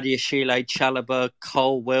 You've got Badiashile, Chalobah,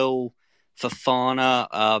 Colwill, Fofana,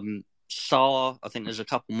 Sarr. I think there's a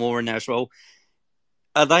couple more in there as well.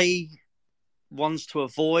 Are they ones to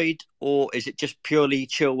avoid, or is it just purely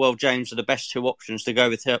Chilwell James are the best two options to go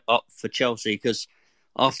with up for Chelsea? Because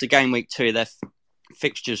after game week 2, their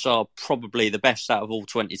fixtures are probably the best out of all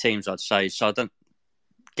 20 teams, I'd say. So I don't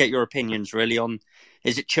get your opinions really on,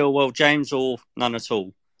 is it Chilwell James or none at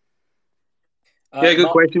all? Yeah, good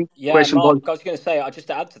question. Yeah, Mark, I was going to say, just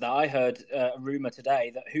to add to that, I heard a rumour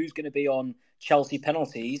today that who's going to be on Chelsea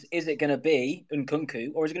penalties, is it going to be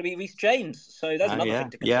Nkunku or is it going to be Reece James? So there's another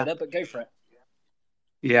thing to consider, but go for it.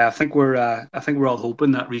 Yeah, I think we're all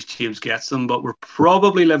hoping that Reece James gets them, but we're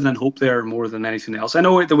probably living in hope there more than anything else. I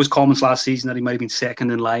know there was comments last season that he might have been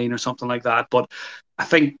second in line or something like that, but I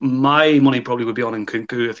think my money probably would be on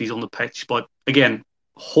Nkunku if he's on the pitch. But again,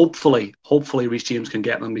 hopefully Reece James can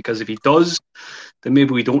get them, because if he does, then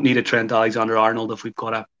maybe we don't need a Trent Alexander-Arnold if we've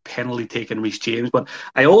got a penalty taking Reece James. But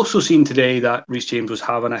I also seen today that Reece James was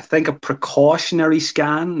having, I think, a precautionary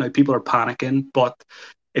scan. Now people are panicking, but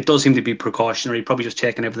it does seem to be precautionary, probably just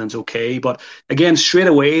checking everything's okay. But again, straight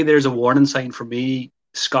away, there's a warning sign for me.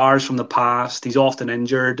 Scars from the past. He's often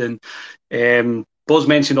injured. And Buzz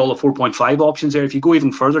mentioned all the 4.5 options there. If you go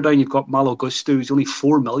even further down, you've got Malo Gusto, who's only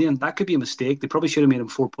 4 million. That could be a mistake. They probably should have made him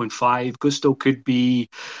 4.5. Gusto could be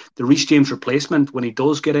the Reece James replacement when he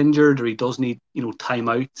does get injured or he does need, time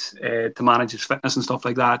out to manage his fitness and stuff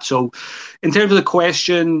like that. So in terms of the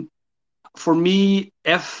question, for me,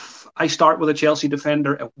 if I start with a Chelsea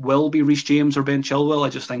defender, it will be Reece James or Ben Chilwell. I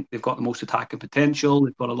just think they've got the most attacking potential.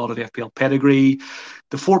 They've got a lot of FPL pedigree.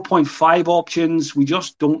 The 4.5 options, we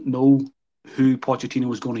just don't know who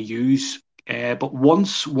Pochettino is going to use. But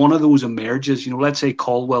once one of those emerges, let's say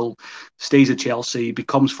Colwill stays at Chelsea,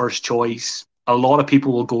 becomes first choice, a lot of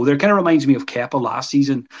people will go there. It kind of reminds me of Kepa last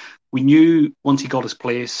season. We knew once he got his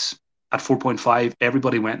place at 4.5,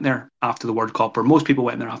 everybody went there after the World Cup, or most people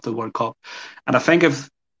went there after the World Cup. And I think if,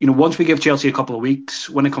 once we give Chelsea a couple of weeks,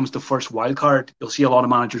 when it comes to first wildcard, you'll see a lot of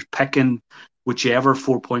managers picking whichever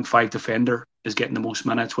 4.5 defender is getting the most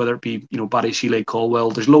minutes, whether it be, Barishile,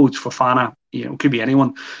 Colwill, there's loads, Fofana, it could be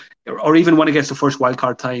anyone. Or even when it gets to first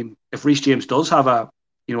wildcard time, if Reece James does have a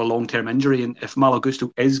long-term injury, and if Malo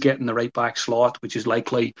Gusto is getting the right back slot, which is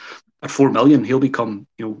likely at 4 million, he'll become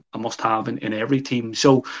a must-have in every team.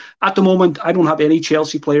 So at the moment, I don't have any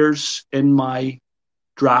Chelsea players in my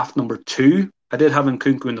draft number 2. I did have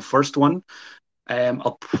Nkunku in the first one.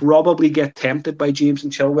 I'll probably get tempted by James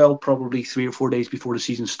and Chilwell probably 3 or 4 days before the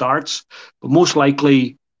season starts, but most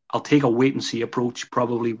likely I'll take a wait-and-see approach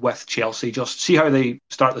probably with Chelsea. Just see how they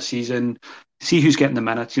start the season, see who's getting the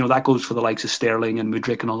minutes. That goes for the likes of Sterling and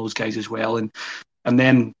Mudryk and all those guys as well, and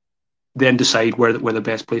then decide where the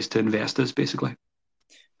best place to invest is, basically.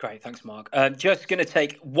 Great, thanks, Mark. Just going to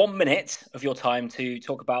take 1 minute of your time to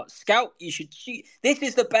talk about Scout. This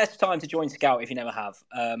is the best time to join Scout if you never have.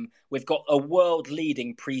 We've got a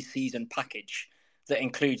world-leading pre-season package that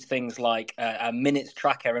includes things like a minutes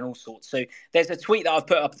tracker and all sorts. So there's a tweet that I've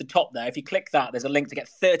put up at the top there. If you click that, there's a link to get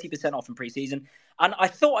 30% off in pre-season. And I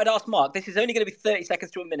thought I'd ask Mark, this is only going to be 30 seconds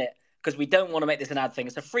to a minute because we don't want to make this an ad thing.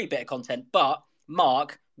 It's a free bit of content. But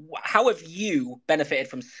Mark, how have you benefited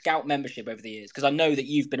from Scout membership over the years? Because I know that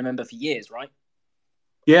you've been a member for years, right?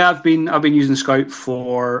 Yeah, I've been using Scout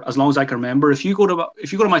for as long as I can remember. If you go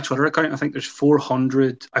to my Twitter account, I think there's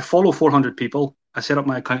 400. I follow 400 people. I set up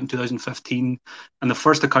my account in 2015, and the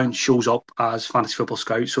first account shows up as Fantasy Football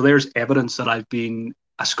Scout. So there's evidence that I've been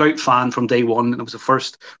a Scout fan from day one. And it was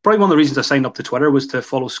probably one of the reasons I signed up to Twitter was to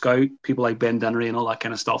follow Scout, people like Ben Dinnery and all that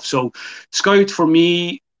kind of stuff. So Scout for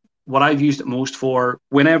me, what I've used it most for,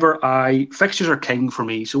 fixtures are king for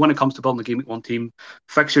me. So when it comes to building a Game Week 1 team,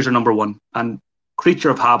 fixtures are number one. And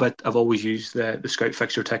creature of habit, I've always used the Scout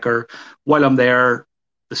fixture ticker. While I'm there,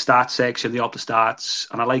 the stats section, the up to stats,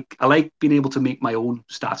 and I like being able to make my own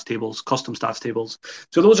stats tables, custom stats tables.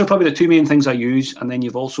 So those are probably the two main things I use. And then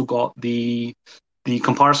you've also got the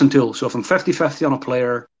comparison tool. So if I'm 50-50 on a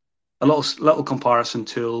player, a little comparison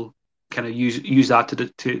tool, kind of use that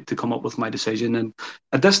to come up with my decision. And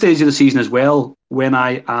at this stage of the season as well, when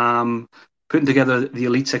I am putting together the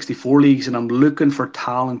Elite 64 leagues and I'm looking for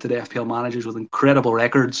talented FPL managers with incredible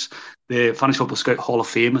records, the Fantasy Football Scout Hall of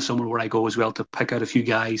Fame is somewhere where I go as well to pick out a few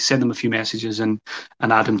guys, send them a few messages and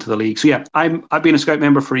add them to the league. So yeah, I've been a Scout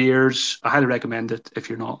member for years. I highly recommend it if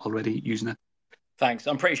you're not already using it. Thanks.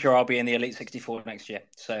 I'm pretty sure I'll be in the Elite 64 next year,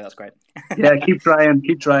 so that's great. Yeah, keep trying.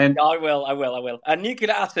 I will.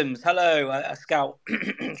 Nuclear Atoms, hello, Scout,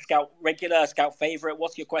 Scout regular, Scout favorite.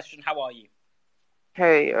 What's your question? How are you?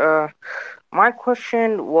 Hey, my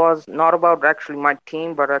question was not about actually my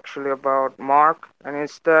team, but actually about Mark, and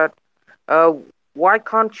it's that why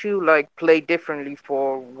can't you play differently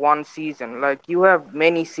for one season? Like you have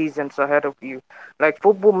many seasons ahead of you. Like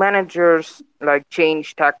football managers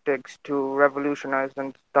change tactics to revolutionize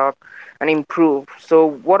and stuff and improve. So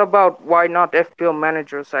what about why not FPL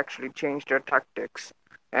managers actually change their tactics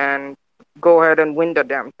and go ahead and win the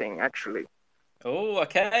damn thing actually? Oh,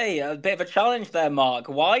 okay. A bit of a challenge there, Mark.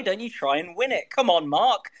 Why don't you try and win it? Come on,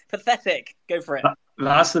 Mark. Pathetic. Go for it.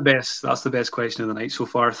 That's the best question of the night so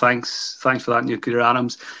far. Thanks for that, Nuclear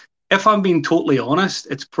Atoms. If I'm being totally honest,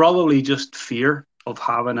 it's probably just fear of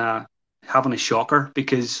having a shocker,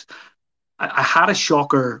 because I had a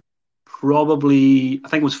shocker probably, I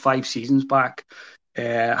think it was 5 seasons back. I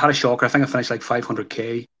had a shocker. I think I finished like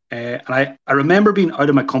 500k. And I remember being out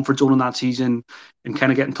of my comfort zone in that season and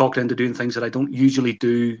kind of getting talked into doing things that I don't usually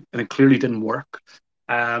do, and it clearly didn't work.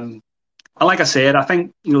 And like I said, I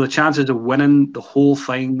think the chances of winning the whole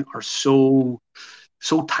thing are so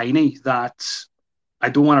tiny that I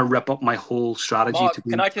don't want to rip up my whole strategy Mark, to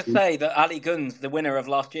can be. I just say that Ali Guns, the winner of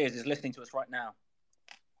last year's, is listening to us right now?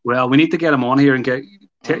 Well, we need to get him on here and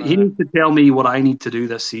he needs to tell me what I need to do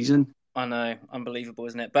this season. I know, unbelievable,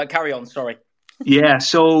 isn't it? But carry on. Sorry. Yeah,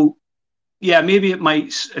 so yeah, maybe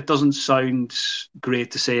it doesn't sound great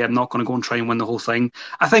to say I'm not going to go and try and win the whole thing.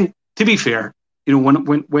 I think, to be fair,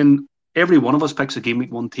 when every one of us picks a game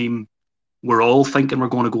week one team, we're all thinking we're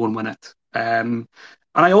going to go and win it. And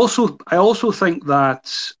I also think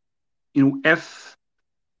that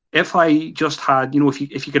if I just had,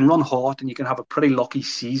 if you can run hot and you can have a pretty lucky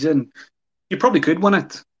season, you probably could win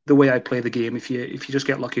it the way I play the game if you just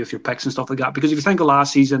get lucky with your picks and stuff like that. Because if you think of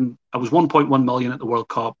last season, I was 1.1 million at the World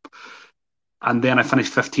Cup, and then I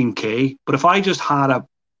finished 15k. But if I just had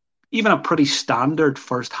even a pretty standard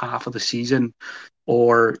first half of the season,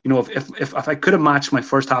 or if I could have matched my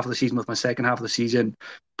first half of the season with my second half of the season,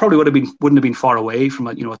 probably wouldn't have been far away from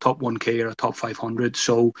a top 1k or a top 500.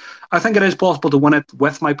 So I think it is possible to win it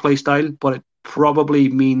with my play style, but it probably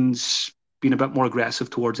means being a bit more aggressive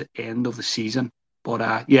towards the end of the season.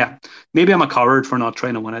 But yeah, maybe I'm a coward for not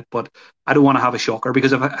trying to win it, but I don't want to have a shocker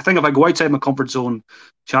because I think if I go outside my comfort zone,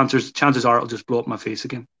 chances are it'll just blow up my face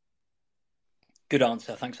again. Good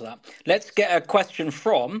answer. Thanks for that. Let's get a question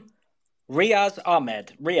from Riaz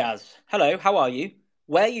Ahmed. Riaz, hello, how are you?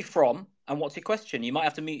 Where are you from? And what's your question? You might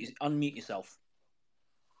have to unmute yourself.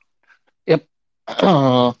 Yep.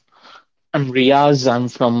 I'm Riaz. I'm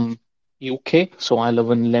from UK, so I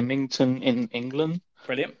live in Leamington in England.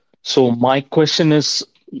 Brilliant. So my question is,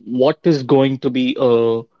 what is going to be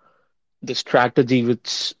the strategy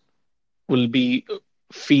which will be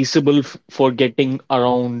feasible for getting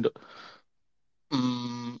around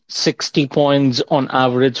 60 points on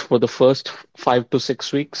average for the first 5 to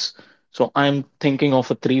 6 weeks? So I'm thinking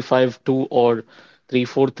of a 3-5-2 or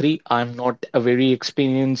 3-4-3. I'm not a very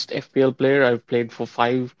experienced FPL player. I've played for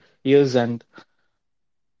 5 years and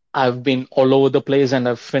I've been all over the place and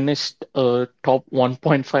I've finished top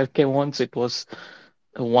 1.5k once. It was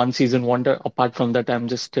a one season wonder. Apart from that, I'm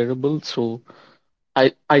just terrible. So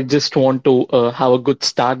I just want to have a good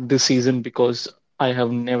start this season because I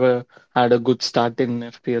have never had a good start in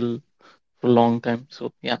FPL for a long time.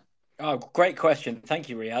 So yeah. Oh, great question. Thank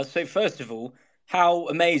you, Riaz. So first of all, how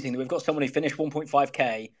amazing that we've got someone who finished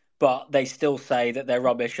 1.5k, but they still say that they're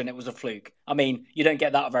rubbish and it was a fluke. I mean, you don't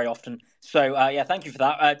get that very often. So yeah, thank you for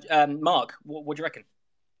that. Mark, what do you reckon?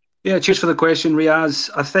 Yeah, cheers for the question, Riaz.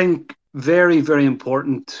 I think very, very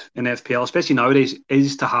important in FPL, especially nowadays,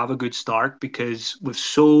 is to have a good start because with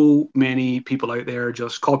so many people out there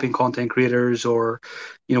just copying content creators or,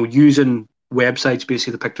 using websites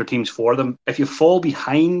basically to pick their teams for them. If you fall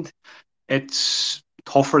behind, it's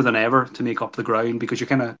tougher than ever to make up the ground because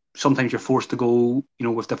sometimes you're forced to go,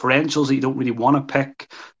 with differentials that you don't really want to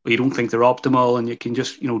pick, or you don't think they're optimal, and you can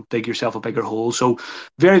just, dig yourself a bigger hole. So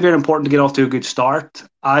very, very important to get off to a good start.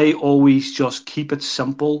 I always just keep it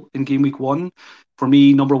simple in game week one. For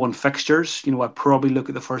me, number one, fixtures. I probably look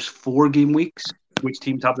at the first 4 game weeks, which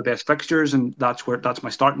teams have the best fixtures, and that's my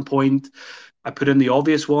starting point. I put in the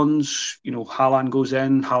obvious ones. Haaland goes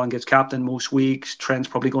in. Haaland gets captain most weeks. Trent's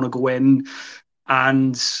probably going to go in.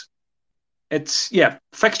 And it's,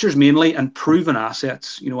 fixtures mainly and proven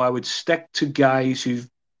assets. I would stick to guys who've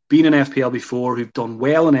been in FPL before, who've done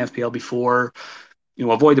well in FPL before.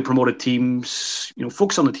 Avoid the promoted teams.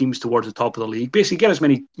 Focus on the teams towards the top of the league. Basically, get as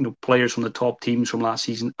many players from the top teams from last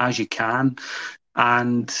season as you can.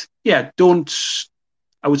 And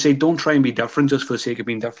I would say don't try and be different just for the sake of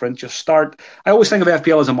being different. Just start. I always think of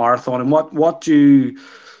FPL as a marathon, and what do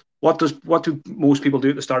most people do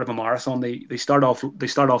at the start of a marathon? They start off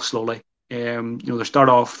slowly. They start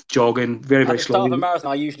off jogging very, At very the start of a slowly.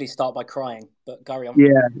 marathon, I usually start by crying, but carry on.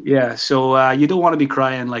 Yeah, yeah. So you don't want to be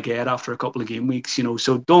crying like Ed after a couple of game weeks,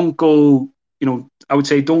 So don't go. I would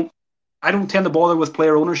say don't. I don't tend to bother with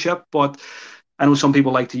player ownership, but I know some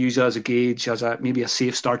people like to use it as a gauge, as maybe a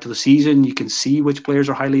safe start to the season. You can see which players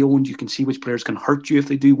are highly owned. You can see which players can hurt you if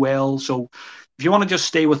they do well. So if you want to just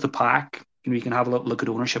stay with the pack, you can have a little look at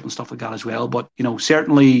ownership and stuff like that as well. But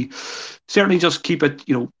certainly just keep it.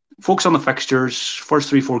 Focus on the fixtures,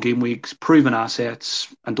 first 3-4 game weeks, proven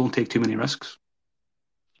assets, and don't take too many risks.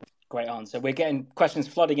 Great answer. We're getting questions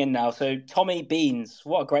flooding in now. So Tommy Beans,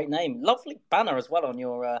 what a great name! Lovely banner as well on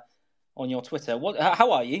your on your Twitter.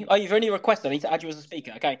 How are you? Oh, you've only requested. I need to add you as a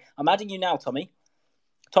speaker. Okay, I'm adding you now, Tommy.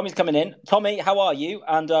 Tommy's coming in. Tommy, how are you?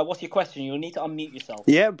 And what's your question? You'll need to unmute yourself.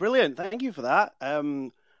 Yeah, brilliant. Thank you for that.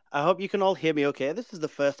 I hope you can all hear me okay. This is the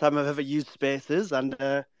first time I've ever used Spaces, and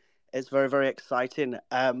it's very, very exciting.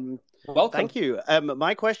 Welcome. Thank you.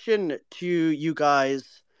 My question to you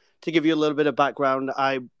guys, to give you a little bit of background,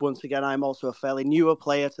 I'm also a fairly newer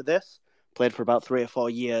player to this, played for about 3 or 4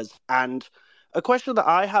 years. And a question that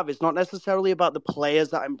I have is not necessarily about the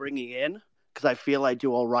players that I'm bringing in, because I feel I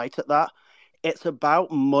do all right at that. It's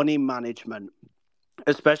about money management.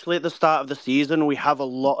 Especially at the start of the season, we have a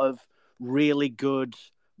lot of really good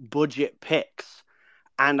budget picks.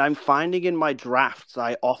 And I'm finding in my drafts,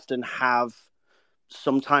 I often have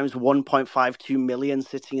sometimes 1.52 million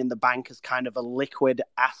sitting in the bank as kind of a liquid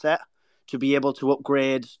asset to be able to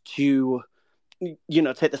upgrade to,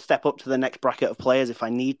 take the step up to the next bracket of players if I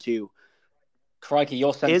need to. Crikey,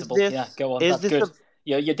 you're sensible. Yeah, go on. That's good.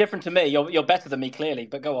 You're different to me. You're better than me, clearly,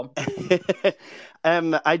 but go on.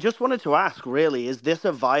 I just wanted to ask, really, is this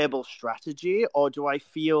a viable strategy, or do I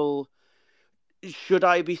feel, should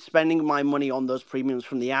I be spending my money on those premiums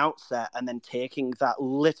from the outset and then taking that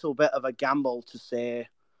little bit of a gamble to say,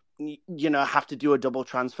 have to do a double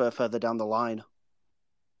transfer further down the line?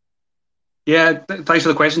 Yeah, thanks for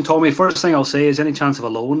the question, Tommy. First thing I'll say is any chance of a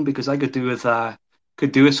loan, because I could do with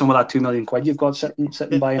some of that £2 million you've got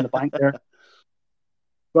sitting by in the bank there.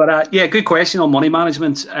 But yeah, good question on money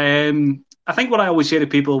management. I think what I always say to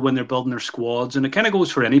people when they're building their squads, and it kind of goes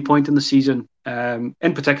for any point in the season,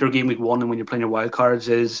 in particular game week 1 and when you're playing your wild cards,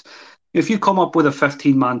 is if you come up with a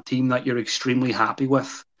 15-man team that you're extremely happy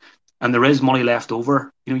with, and there is money left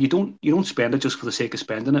over, you don't spend it just for the sake of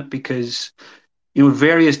spending it, because at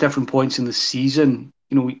various different points in the season,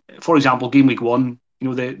 for example, game week 1,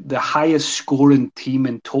 the highest scoring team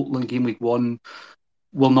in total in game week 1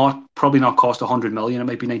 will probably not cost 100 million. It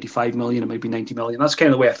might be 95 million. It might be 90 million. That's kind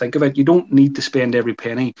of the way I think of it. You don't need to spend every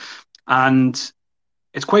penny. And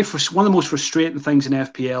it's one of the most frustrating things in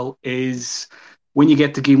FPL is when you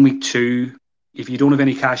get to game week 2, if you don't have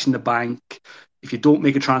any cash in the bank, if you don't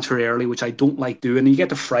make a transfer early, which I don't like doing, and you get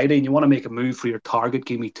to Friday and you want to make a move for your target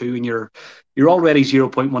game week 2, and you're already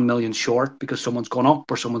 0.1 million short because someone's gone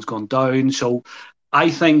up or someone's gone down. So I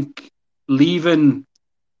think leaving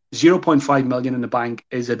 0.5 million in the bank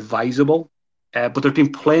is advisable. But there's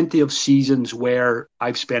been plenty of seasons where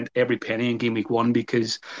I've spent every penny in game week 1,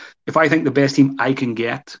 because if I think the best team I can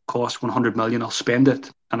get costs 100 million, I'll spend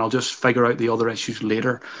it and I'll just figure out the other issues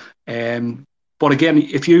later. But again,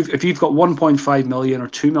 if you've got 1.5 million or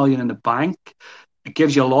 2 million in the bank, it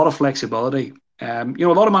gives you a lot of flexibility. A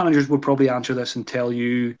lot of managers would probably answer this and tell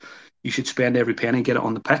you should spend every penny and get it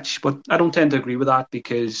on the pitch. But I don't tend to agree with that,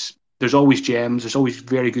 because there's always gems. There's always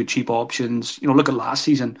very good cheap options. Look at last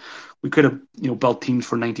season. We could have, built teams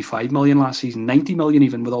for 95 million last season, 90 million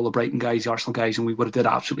even, with all the Brighton guys, the Arsenal guys, and we would have did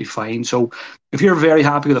absolutely fine. So if you're very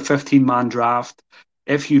happy with a 15-man draft,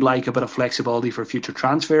 if you like a bit of flexibility for future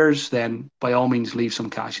transfers, then by all means leave some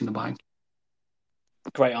cash in the bank.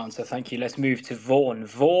 Great answer. Thank you. Let's move to Vaughan.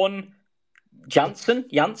 Vaughan Janssen.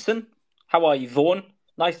 How are you, Vaughan?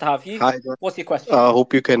 Nice to have you. Hi. What's your question? I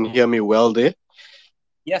hope you can hear me well there.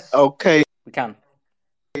 Yes. Okay. We can.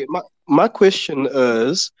 My question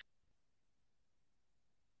is,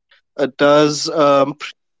 does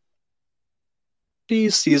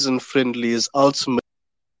pre-season friendlies ultimately...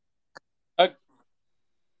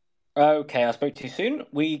 Okay, I spoke too soon.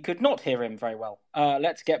 We could not hear him very well.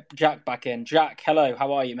 Let's get Jack back in. Jack, hello.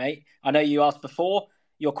 How are you, mate? I know you asked before.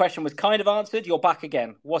 Your question was kind of answered. You're back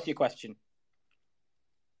again. What's your question?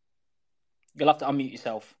 You'll have to unmute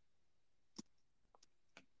yourself.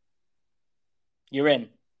 You're in.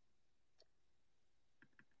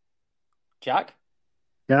 Jack?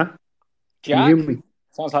 Yeah? Jack? Can you hear me?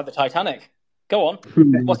 Sounds like the Titanic. Go on.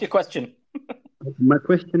 What's your question? My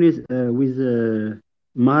question is, with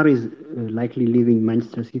Mar is likely leaving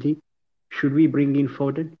Manchester City, should we bring in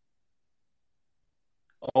Foden?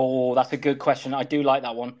 Oh, that's a good question. I do like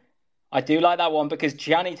that one because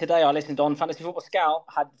Gianni today, I listened on Fantasy Football Scout,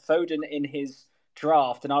 had Foden in his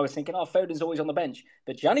draft, and I was thinking, Foden's always on the bench.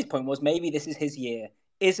 But Gianni's point was maybe this is his year.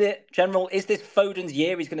 Is it, General? Is this Foden's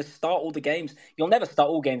year? He's going to start all the games. You'll never start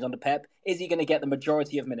all games under Pep. Is he going to get the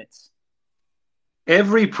majority of minutes?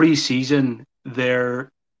 Every pre-season, there's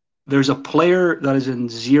a player that is in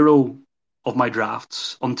 0 of my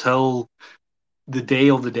drafts until the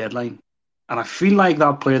day of the deadline. And I feel like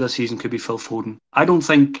that player this season could be Phil Foden. I don't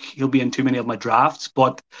think he'll be in too many of my drafts,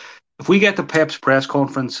 but if we get to Pep's press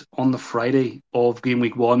conference on the Friday of game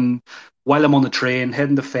week 1, while I'm on the train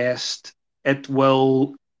heading to Fest, it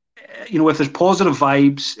will if there's positive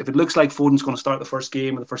vibes, if it looks like Foden's going to start the first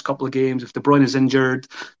game or the first couple of games, if De Bruyne is injured,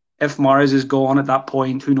 if Mahrez is gone at that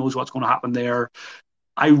point, who knows what's going to happen there.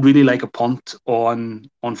 I really like a punt on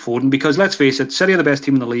Foden because let's face it, City are the best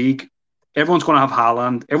team in the league. Everyone's going to have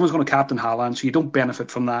Haaland. Everyone's going to captain Haaland, so you don't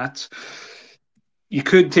benefit from that. You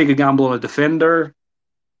could take a gamble on a defender.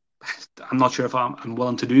 I'm not sure if I'm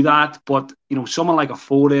willing to do that, but someone like a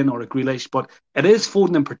Foden or a Grealish, but it is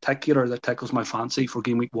Foden in particular that tickles my fancy for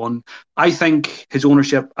game week 1. I think his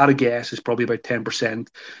ownership, at a guess, is probably about 10%.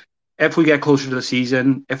 If we get closer to the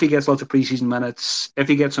season, if he gets lots of preseason minutes, if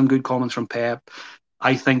he gets some good comments from Pep,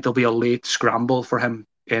 I think there'll be a late scramble for him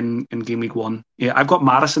in game week 1. Yeah, I've got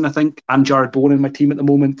Madison, I think, and Jared Bowen in my team at the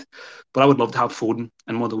moment, but I would love to have Foden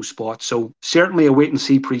in one of those spots. So certainly a wait and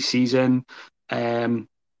see preseason.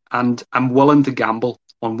 And I'm willing to gamble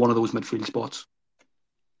on one of those midfield spots.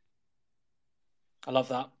 I love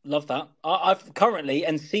that. Love that. I've currently,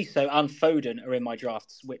 Enciso and Foden are in my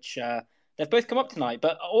drafts, which they've both come up tonight,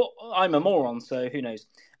 but I'm a moron, so who knows.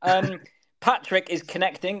 Patrick is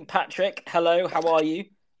connecting. Patrick, hello, how are you?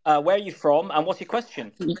 Where are you from, and what's your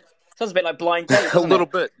question? Sounds a bit like blind date, doesn't A little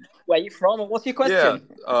it? bit. Where are you from, and what's your question?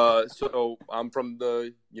 Yeah. So I'm from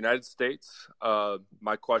the United States.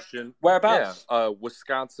 My question. Whereabouts? Yeah.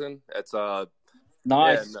 Wisconsin. It's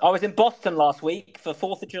Nice. Yeah, I was in Boston last week for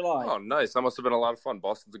 4th of July. Oh, nice. That must have been a lot of fun.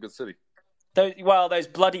 Boston's a good city. Those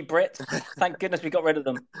bloody Brits. Thank goodness we got rid of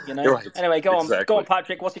them. Right. Anyway, go on,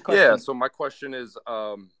 Patrick. What's your question? Yeah. So my question is,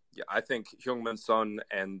 I think Heung-min Son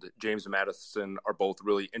and James Maddison are both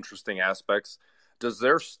really interesting aspects. Does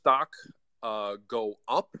their stock go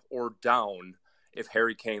up or down if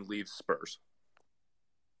Harry Kane leaves Spurs?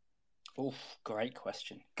 Oof, great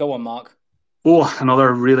question. Go on, Mark. Oh,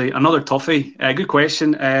 another toughie. Good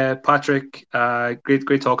question, Patrick.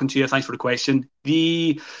 Great talking to you. Thanks for the question.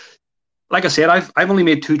 Like I said, I've only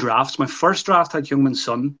made 2 drafts. My first draft had Heung-min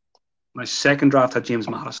Son. My second draft had James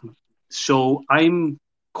Maddison. So I'm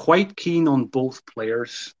quite keen on both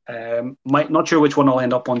players. Not sure which one I'll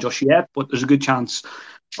end up on just yet, but there's a good chance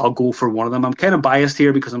I'll go for one of them. I'm kind of biased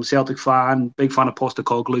here because I'm a Celtic fan, big fan of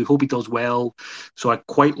Postecoglou. Hope he does well. So I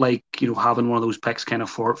quite like having one of those picks kind of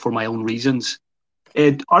for my own reasons.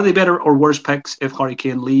 Are they better or worse picks if Harry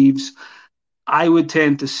Kane leaves? I would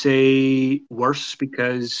tend to say worse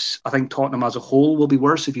because I think Tottenham as a whole will be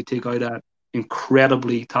worse if you take out an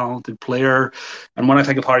incredibly talented player. And when I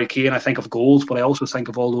think of Harry Kane, I think of goals, but I also think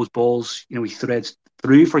of all those balls he threads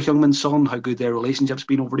through for Heung-min Son, how good their relationship's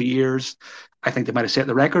been over the years. I think they might have set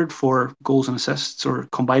the record for goals and assists or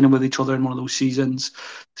combining with each other in one of those seasons.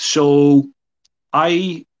 So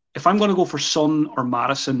if I'm going to go for Son or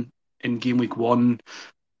Maddison in game week 1,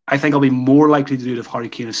 I think I'll be more likely to do it if Harry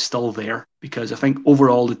Kane is still there, because I think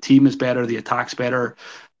overall the team is better, the attack's better,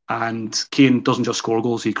 and Kane doesn't just score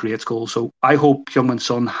goals, he creates goals. So I hope Heung-min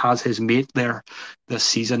Son has his mate there this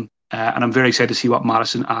season, and I'm very excited to see what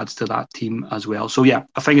Maddison adds to that team as well. So yeah,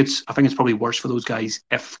 I think it's probably worse for those guys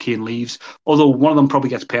if Kane leaves, although one of them probably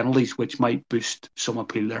gets penalties, which might boost some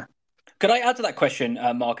appeal there. Could I add to that question,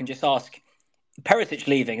 Mark, and just ask, Perisic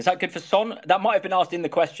leaving, is that good for Son? That might have been asked in the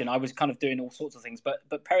question. I was kind of doing all sorts of things, but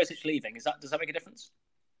Perisic leaving, does that make a difference?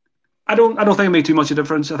 I don't think it made too much of a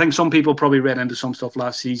difference. I think some people probably read into some stuff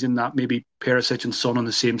last season that maybe Perisic and Son on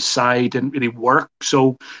the same side didn't really work.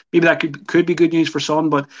 So maybe that could be good news for Son.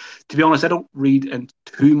 But to be honest, I don't read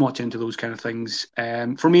too much into those kind of things.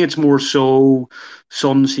 For me, it's more so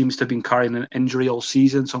Son seems to have been carrying an injury all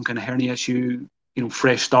season, some kind of hernia issue.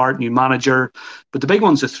 Fresh start, new manager. But the big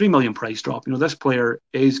one's the 3 million price drop. This player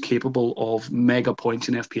is capable of mega points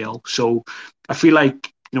in FPL. So I feel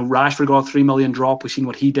like, Rashford got a 3 million drop. We've seen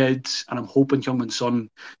what he did. And I'm hoping Heung-min Son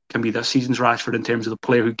can be this season's Rashford in terms of the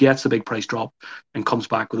player who gets the big price drop and comes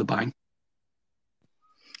back with a bang.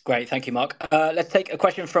 Great. Thank you, Mark. Let's take a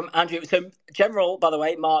question from Andrew. So, general, by the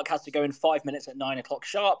way, Mark has to go in 5 minutes at 9 o'clock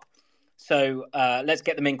sharp. So let's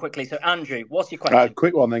get them in quickly. So, Andrew, what's your question?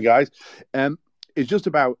 Quick one then, guys. It's just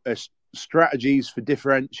about strategies for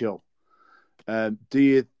differential. Do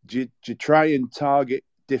you try and target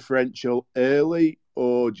differential early,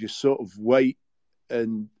 or do you sort of wait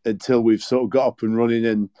until we've sort of got up and running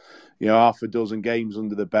and half a dozen games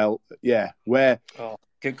under the belt? Yeah, where? Oh,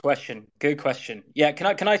 good question. Yeah,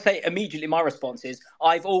 can I say immediately? My response is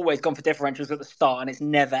I've always gone for differentials at the start, and it's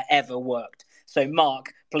never ever worked. So,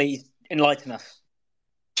 Mark, please enlighten us.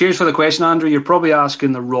 Cheers for the question, Andrew. You're probably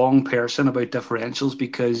asking the wrong person about differentials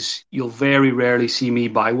because you'll very rarely see me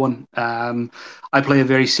buy one. I play a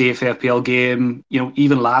very safe FPL game.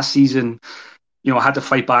 Even last season, I had to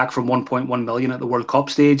fight back from 1.1 million at the World Cup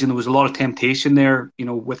stage, and there was a lot of temptation there,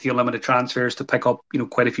 with the unlimited transfers to pick up,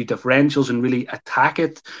 quite a few differentials and really attack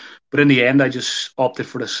it. But in the end, I just opted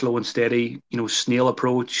for the slow and steady, snail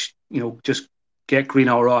approach. Just get green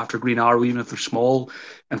arrow after green arrow, even if they're small,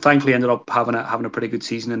 and thankfully ended up having a pretty good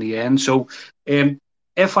season in the end. So,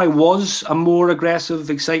 if I was a more aggressive,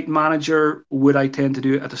 exciting manager, would I tend to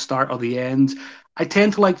do it at the start or the end? I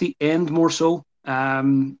tend to like the end more so.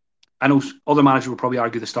 I know other managers will probably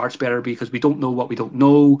argue the start's better because we don't know what we don't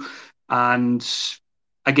know. And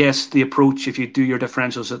I guess the approach, if you do your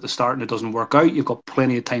differentials at the start and it doesn't work out, you've got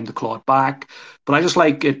plenty of time to claw it back. But I just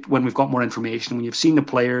like it when we've got more information, when you've seen the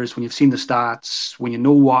players, when you've seen the stats, when you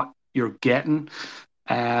know what you're getting.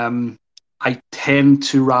 I tend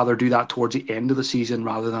to rather do that towards the end of the season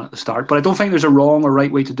rather than at the start. But I don't think there's a wrong or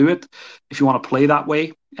right way to do it if you want to play that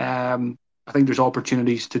way. I think there's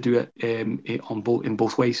opportunities to do it in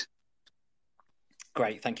both ways.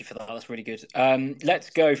 Great, thank you for that. That's really good. Let's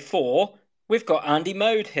go for... We've got Andy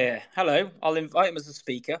Mode here. Hello, I'll invite him as a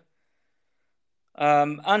speaker.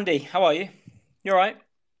 Andy, how are you? You all right?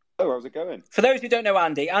 Oh, how's it going? For those who don't know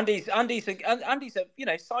Andy's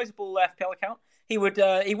a sizable FPL account. He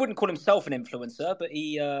wouldn't call himself an influencer, but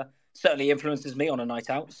he certainly influences me on a night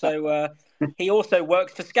out. So he also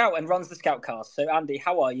works for Scout and runs the Scoutcast. So Andy,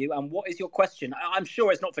 how are you? And what is your question? I'm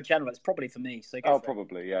sure it's not for general. It's probably for me. So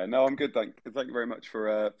probably, yeah. No, I'm good. Thank you very much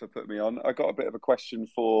for putting me on. I got a bit of a question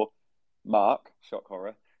for Mark. Shock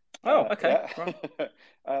horror. Oh, okay. Yeah.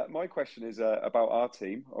 Right. My question is about our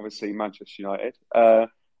team, obviously Manchester United.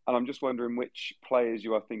 And I'm just wondering which players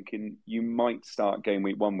you are thinking you might start game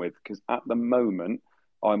week 1 with, because at the moment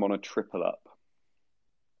I'm on a triple up.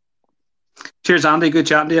 Cheers, Andy. Good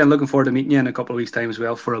chatting to you. I'm looking forward to meeting you in a couple of weeks' time as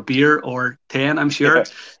well for a beer or 10, I'm sure.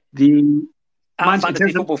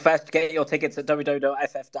 Fantasy Football Fest, get your tickets at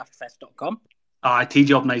www.ff-fest.com. I teed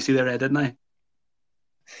you up nicely there, didn't I?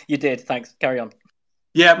 You did. Thanks. Carry on.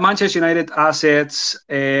 Yeah, Manchester United assets.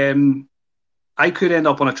 I could end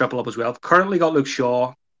up on a triple up as well. Currently got Luke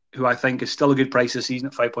Shaw, who I think is still a good price this season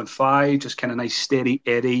at 5.5. Just kind of nice, steady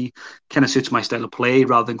Eddie. Kind of suits my style of play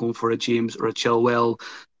rather than going for a James or a Chilwell.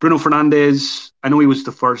 Bruno Fernandes, I know he was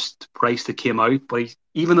the first price that came out, but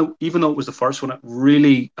even though it was the first one, it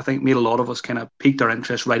really, I think, made a lot of us kind of piqued our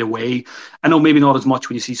interest right away. I know maybe not as much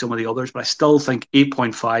when you see some of the others, but I still think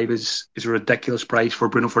 8.5 is a ridiculous price for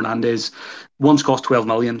Bruno Fernandes. One's cost 12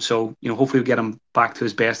 million, so hopefully we'll get him back to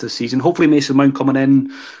his best this season. Hopefully Mason Mount coming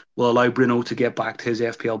in will allow Bruno to get back to his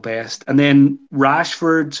FPL best. And then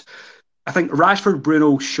Rashford, I think Rashford,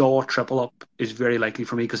 Bruno, Shaw triple up is very likely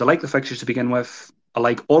for me because I like the fixtures to begin with. I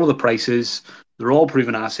like all of the prices. They're all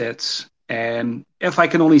proven assets. If I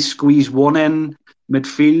can only squeeze one in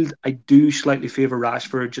midfield, I do slightly favour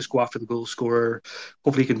Rashford. Just go after the goal scorer.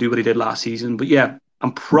 Hopefully he can do what he did last season. But yeah,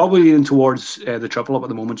 I'm probably leaning towards the triple up at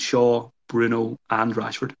the moment. Shaw, Bruno and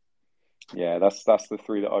Rashford. Yeah, that's the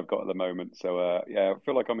three that I've got at the moment. So yeah, I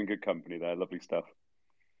feel like I'm in good company there. Lovely stuff.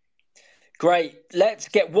 Great. Let's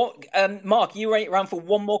get Mark, you around for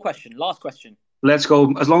one more question. Last question. Let's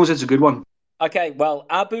go, as long as it's a good one. Okay, well,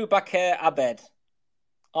 Abu Bakr Abed,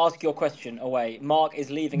 ask your question away. Mark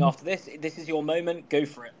is leaving after this. This is your moment. Go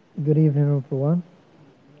for it. Good evening, everyone.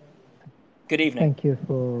 Good evening. Thank you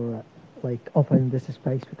for offering this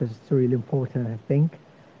space because it's really important, I think.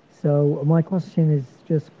 So my question is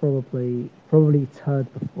just probably it's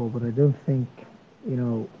heard before, but I don't think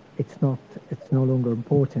it's no longer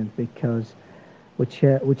important because which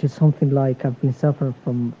is something like I've been suffering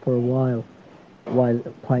from for a while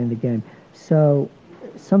playing the game. So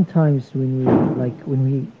sometimes when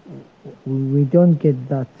we don't get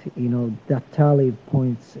that that tally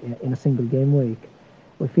points in a single game week,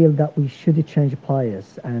 we feel that we should change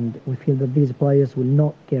players, and we feel that these players will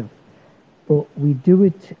not give. But we do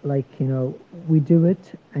it we do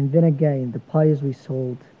it, and then again the players we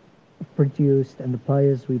sold produced, and the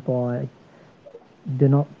players we buy do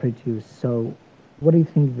not produce. So what do you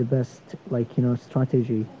think the best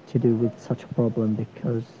strategy to do with such a problem,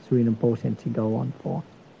 because it's really important to go on for?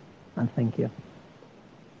 And thank you.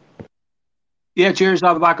 Yeah, cheers,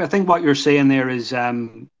 Abubakar. I think what you're saying there is,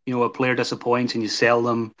 a player disappoints and you sell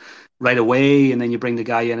them right away, and then you bring the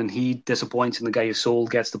guy in and he disappoints and the guy you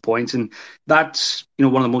sold gets the points. And that's,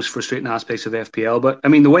 one of the most frustrating aspects of FPL. But I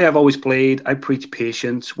mean, the way I've always played, I preach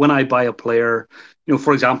patience. When I buy a player,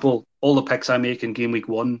 for example, all the picks I make in game week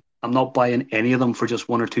 1, I'm not buying any of them for just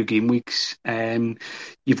 1 or 2 game weeks.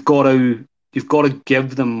 You've got to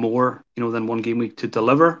give them more, than 1 game week to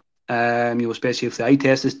deliver. Especially if the eye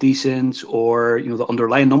test is decent or, the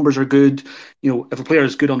underlying numbers are good. If a player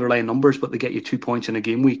has good underlying numbers, but they get you 2 points in a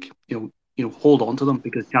game week, hold on to them,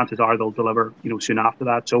 because chances are they'll deliver, soon after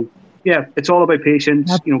that. So yeah, it's all about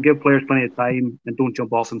patience. Give players plenty of time and don't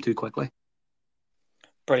jump off them too quickly.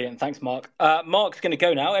 Brilliant. Thanks, Mark. Mark's going to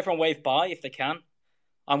go now. Everyone wave bye if they can.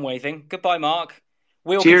 I'm waving. Goodbye, Mark.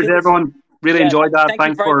 Cheers, everyone. Really enjoyed that.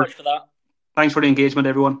 Thank you very much for that. Thanks for the engagement,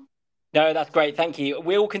 everyone. No, that's great. Thank you.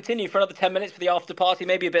 We'll continue for another 10 minutes for the after party,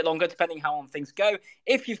 maybe a bit longer, depending how on things go.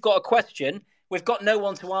 If you've got a question, we've got no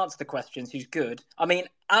one to answer the questions who's good. I mean,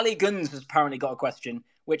 Ali Guns has apparently got a question,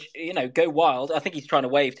 which, go wild. I think he's trying to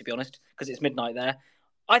wave, to be honest, because it's midnight there.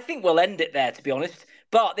 I think we'll end it there, to be honest.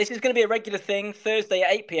 But this is going to be a regular thing. Thursday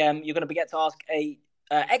at 8 p.m, you're going to get to ask a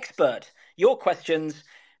expert your questions.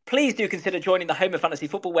 Please do consider joining the Home of Fantasy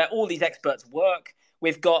Football, where all these experts work.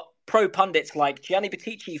 We've got pro pundits like Gianni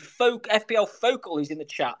Battici, FPL Focal, who's in the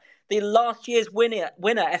chat. The last year's winner,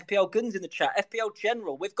 FPL Guns in the chat, FPL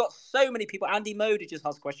General. We've got so many people. Andy Modi just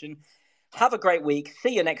asked a question. Have a great week.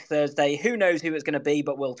 See you next Thursday. Who knows who it's going to be,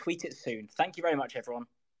 but we'll tweet it soon. Thank you very much, everyone.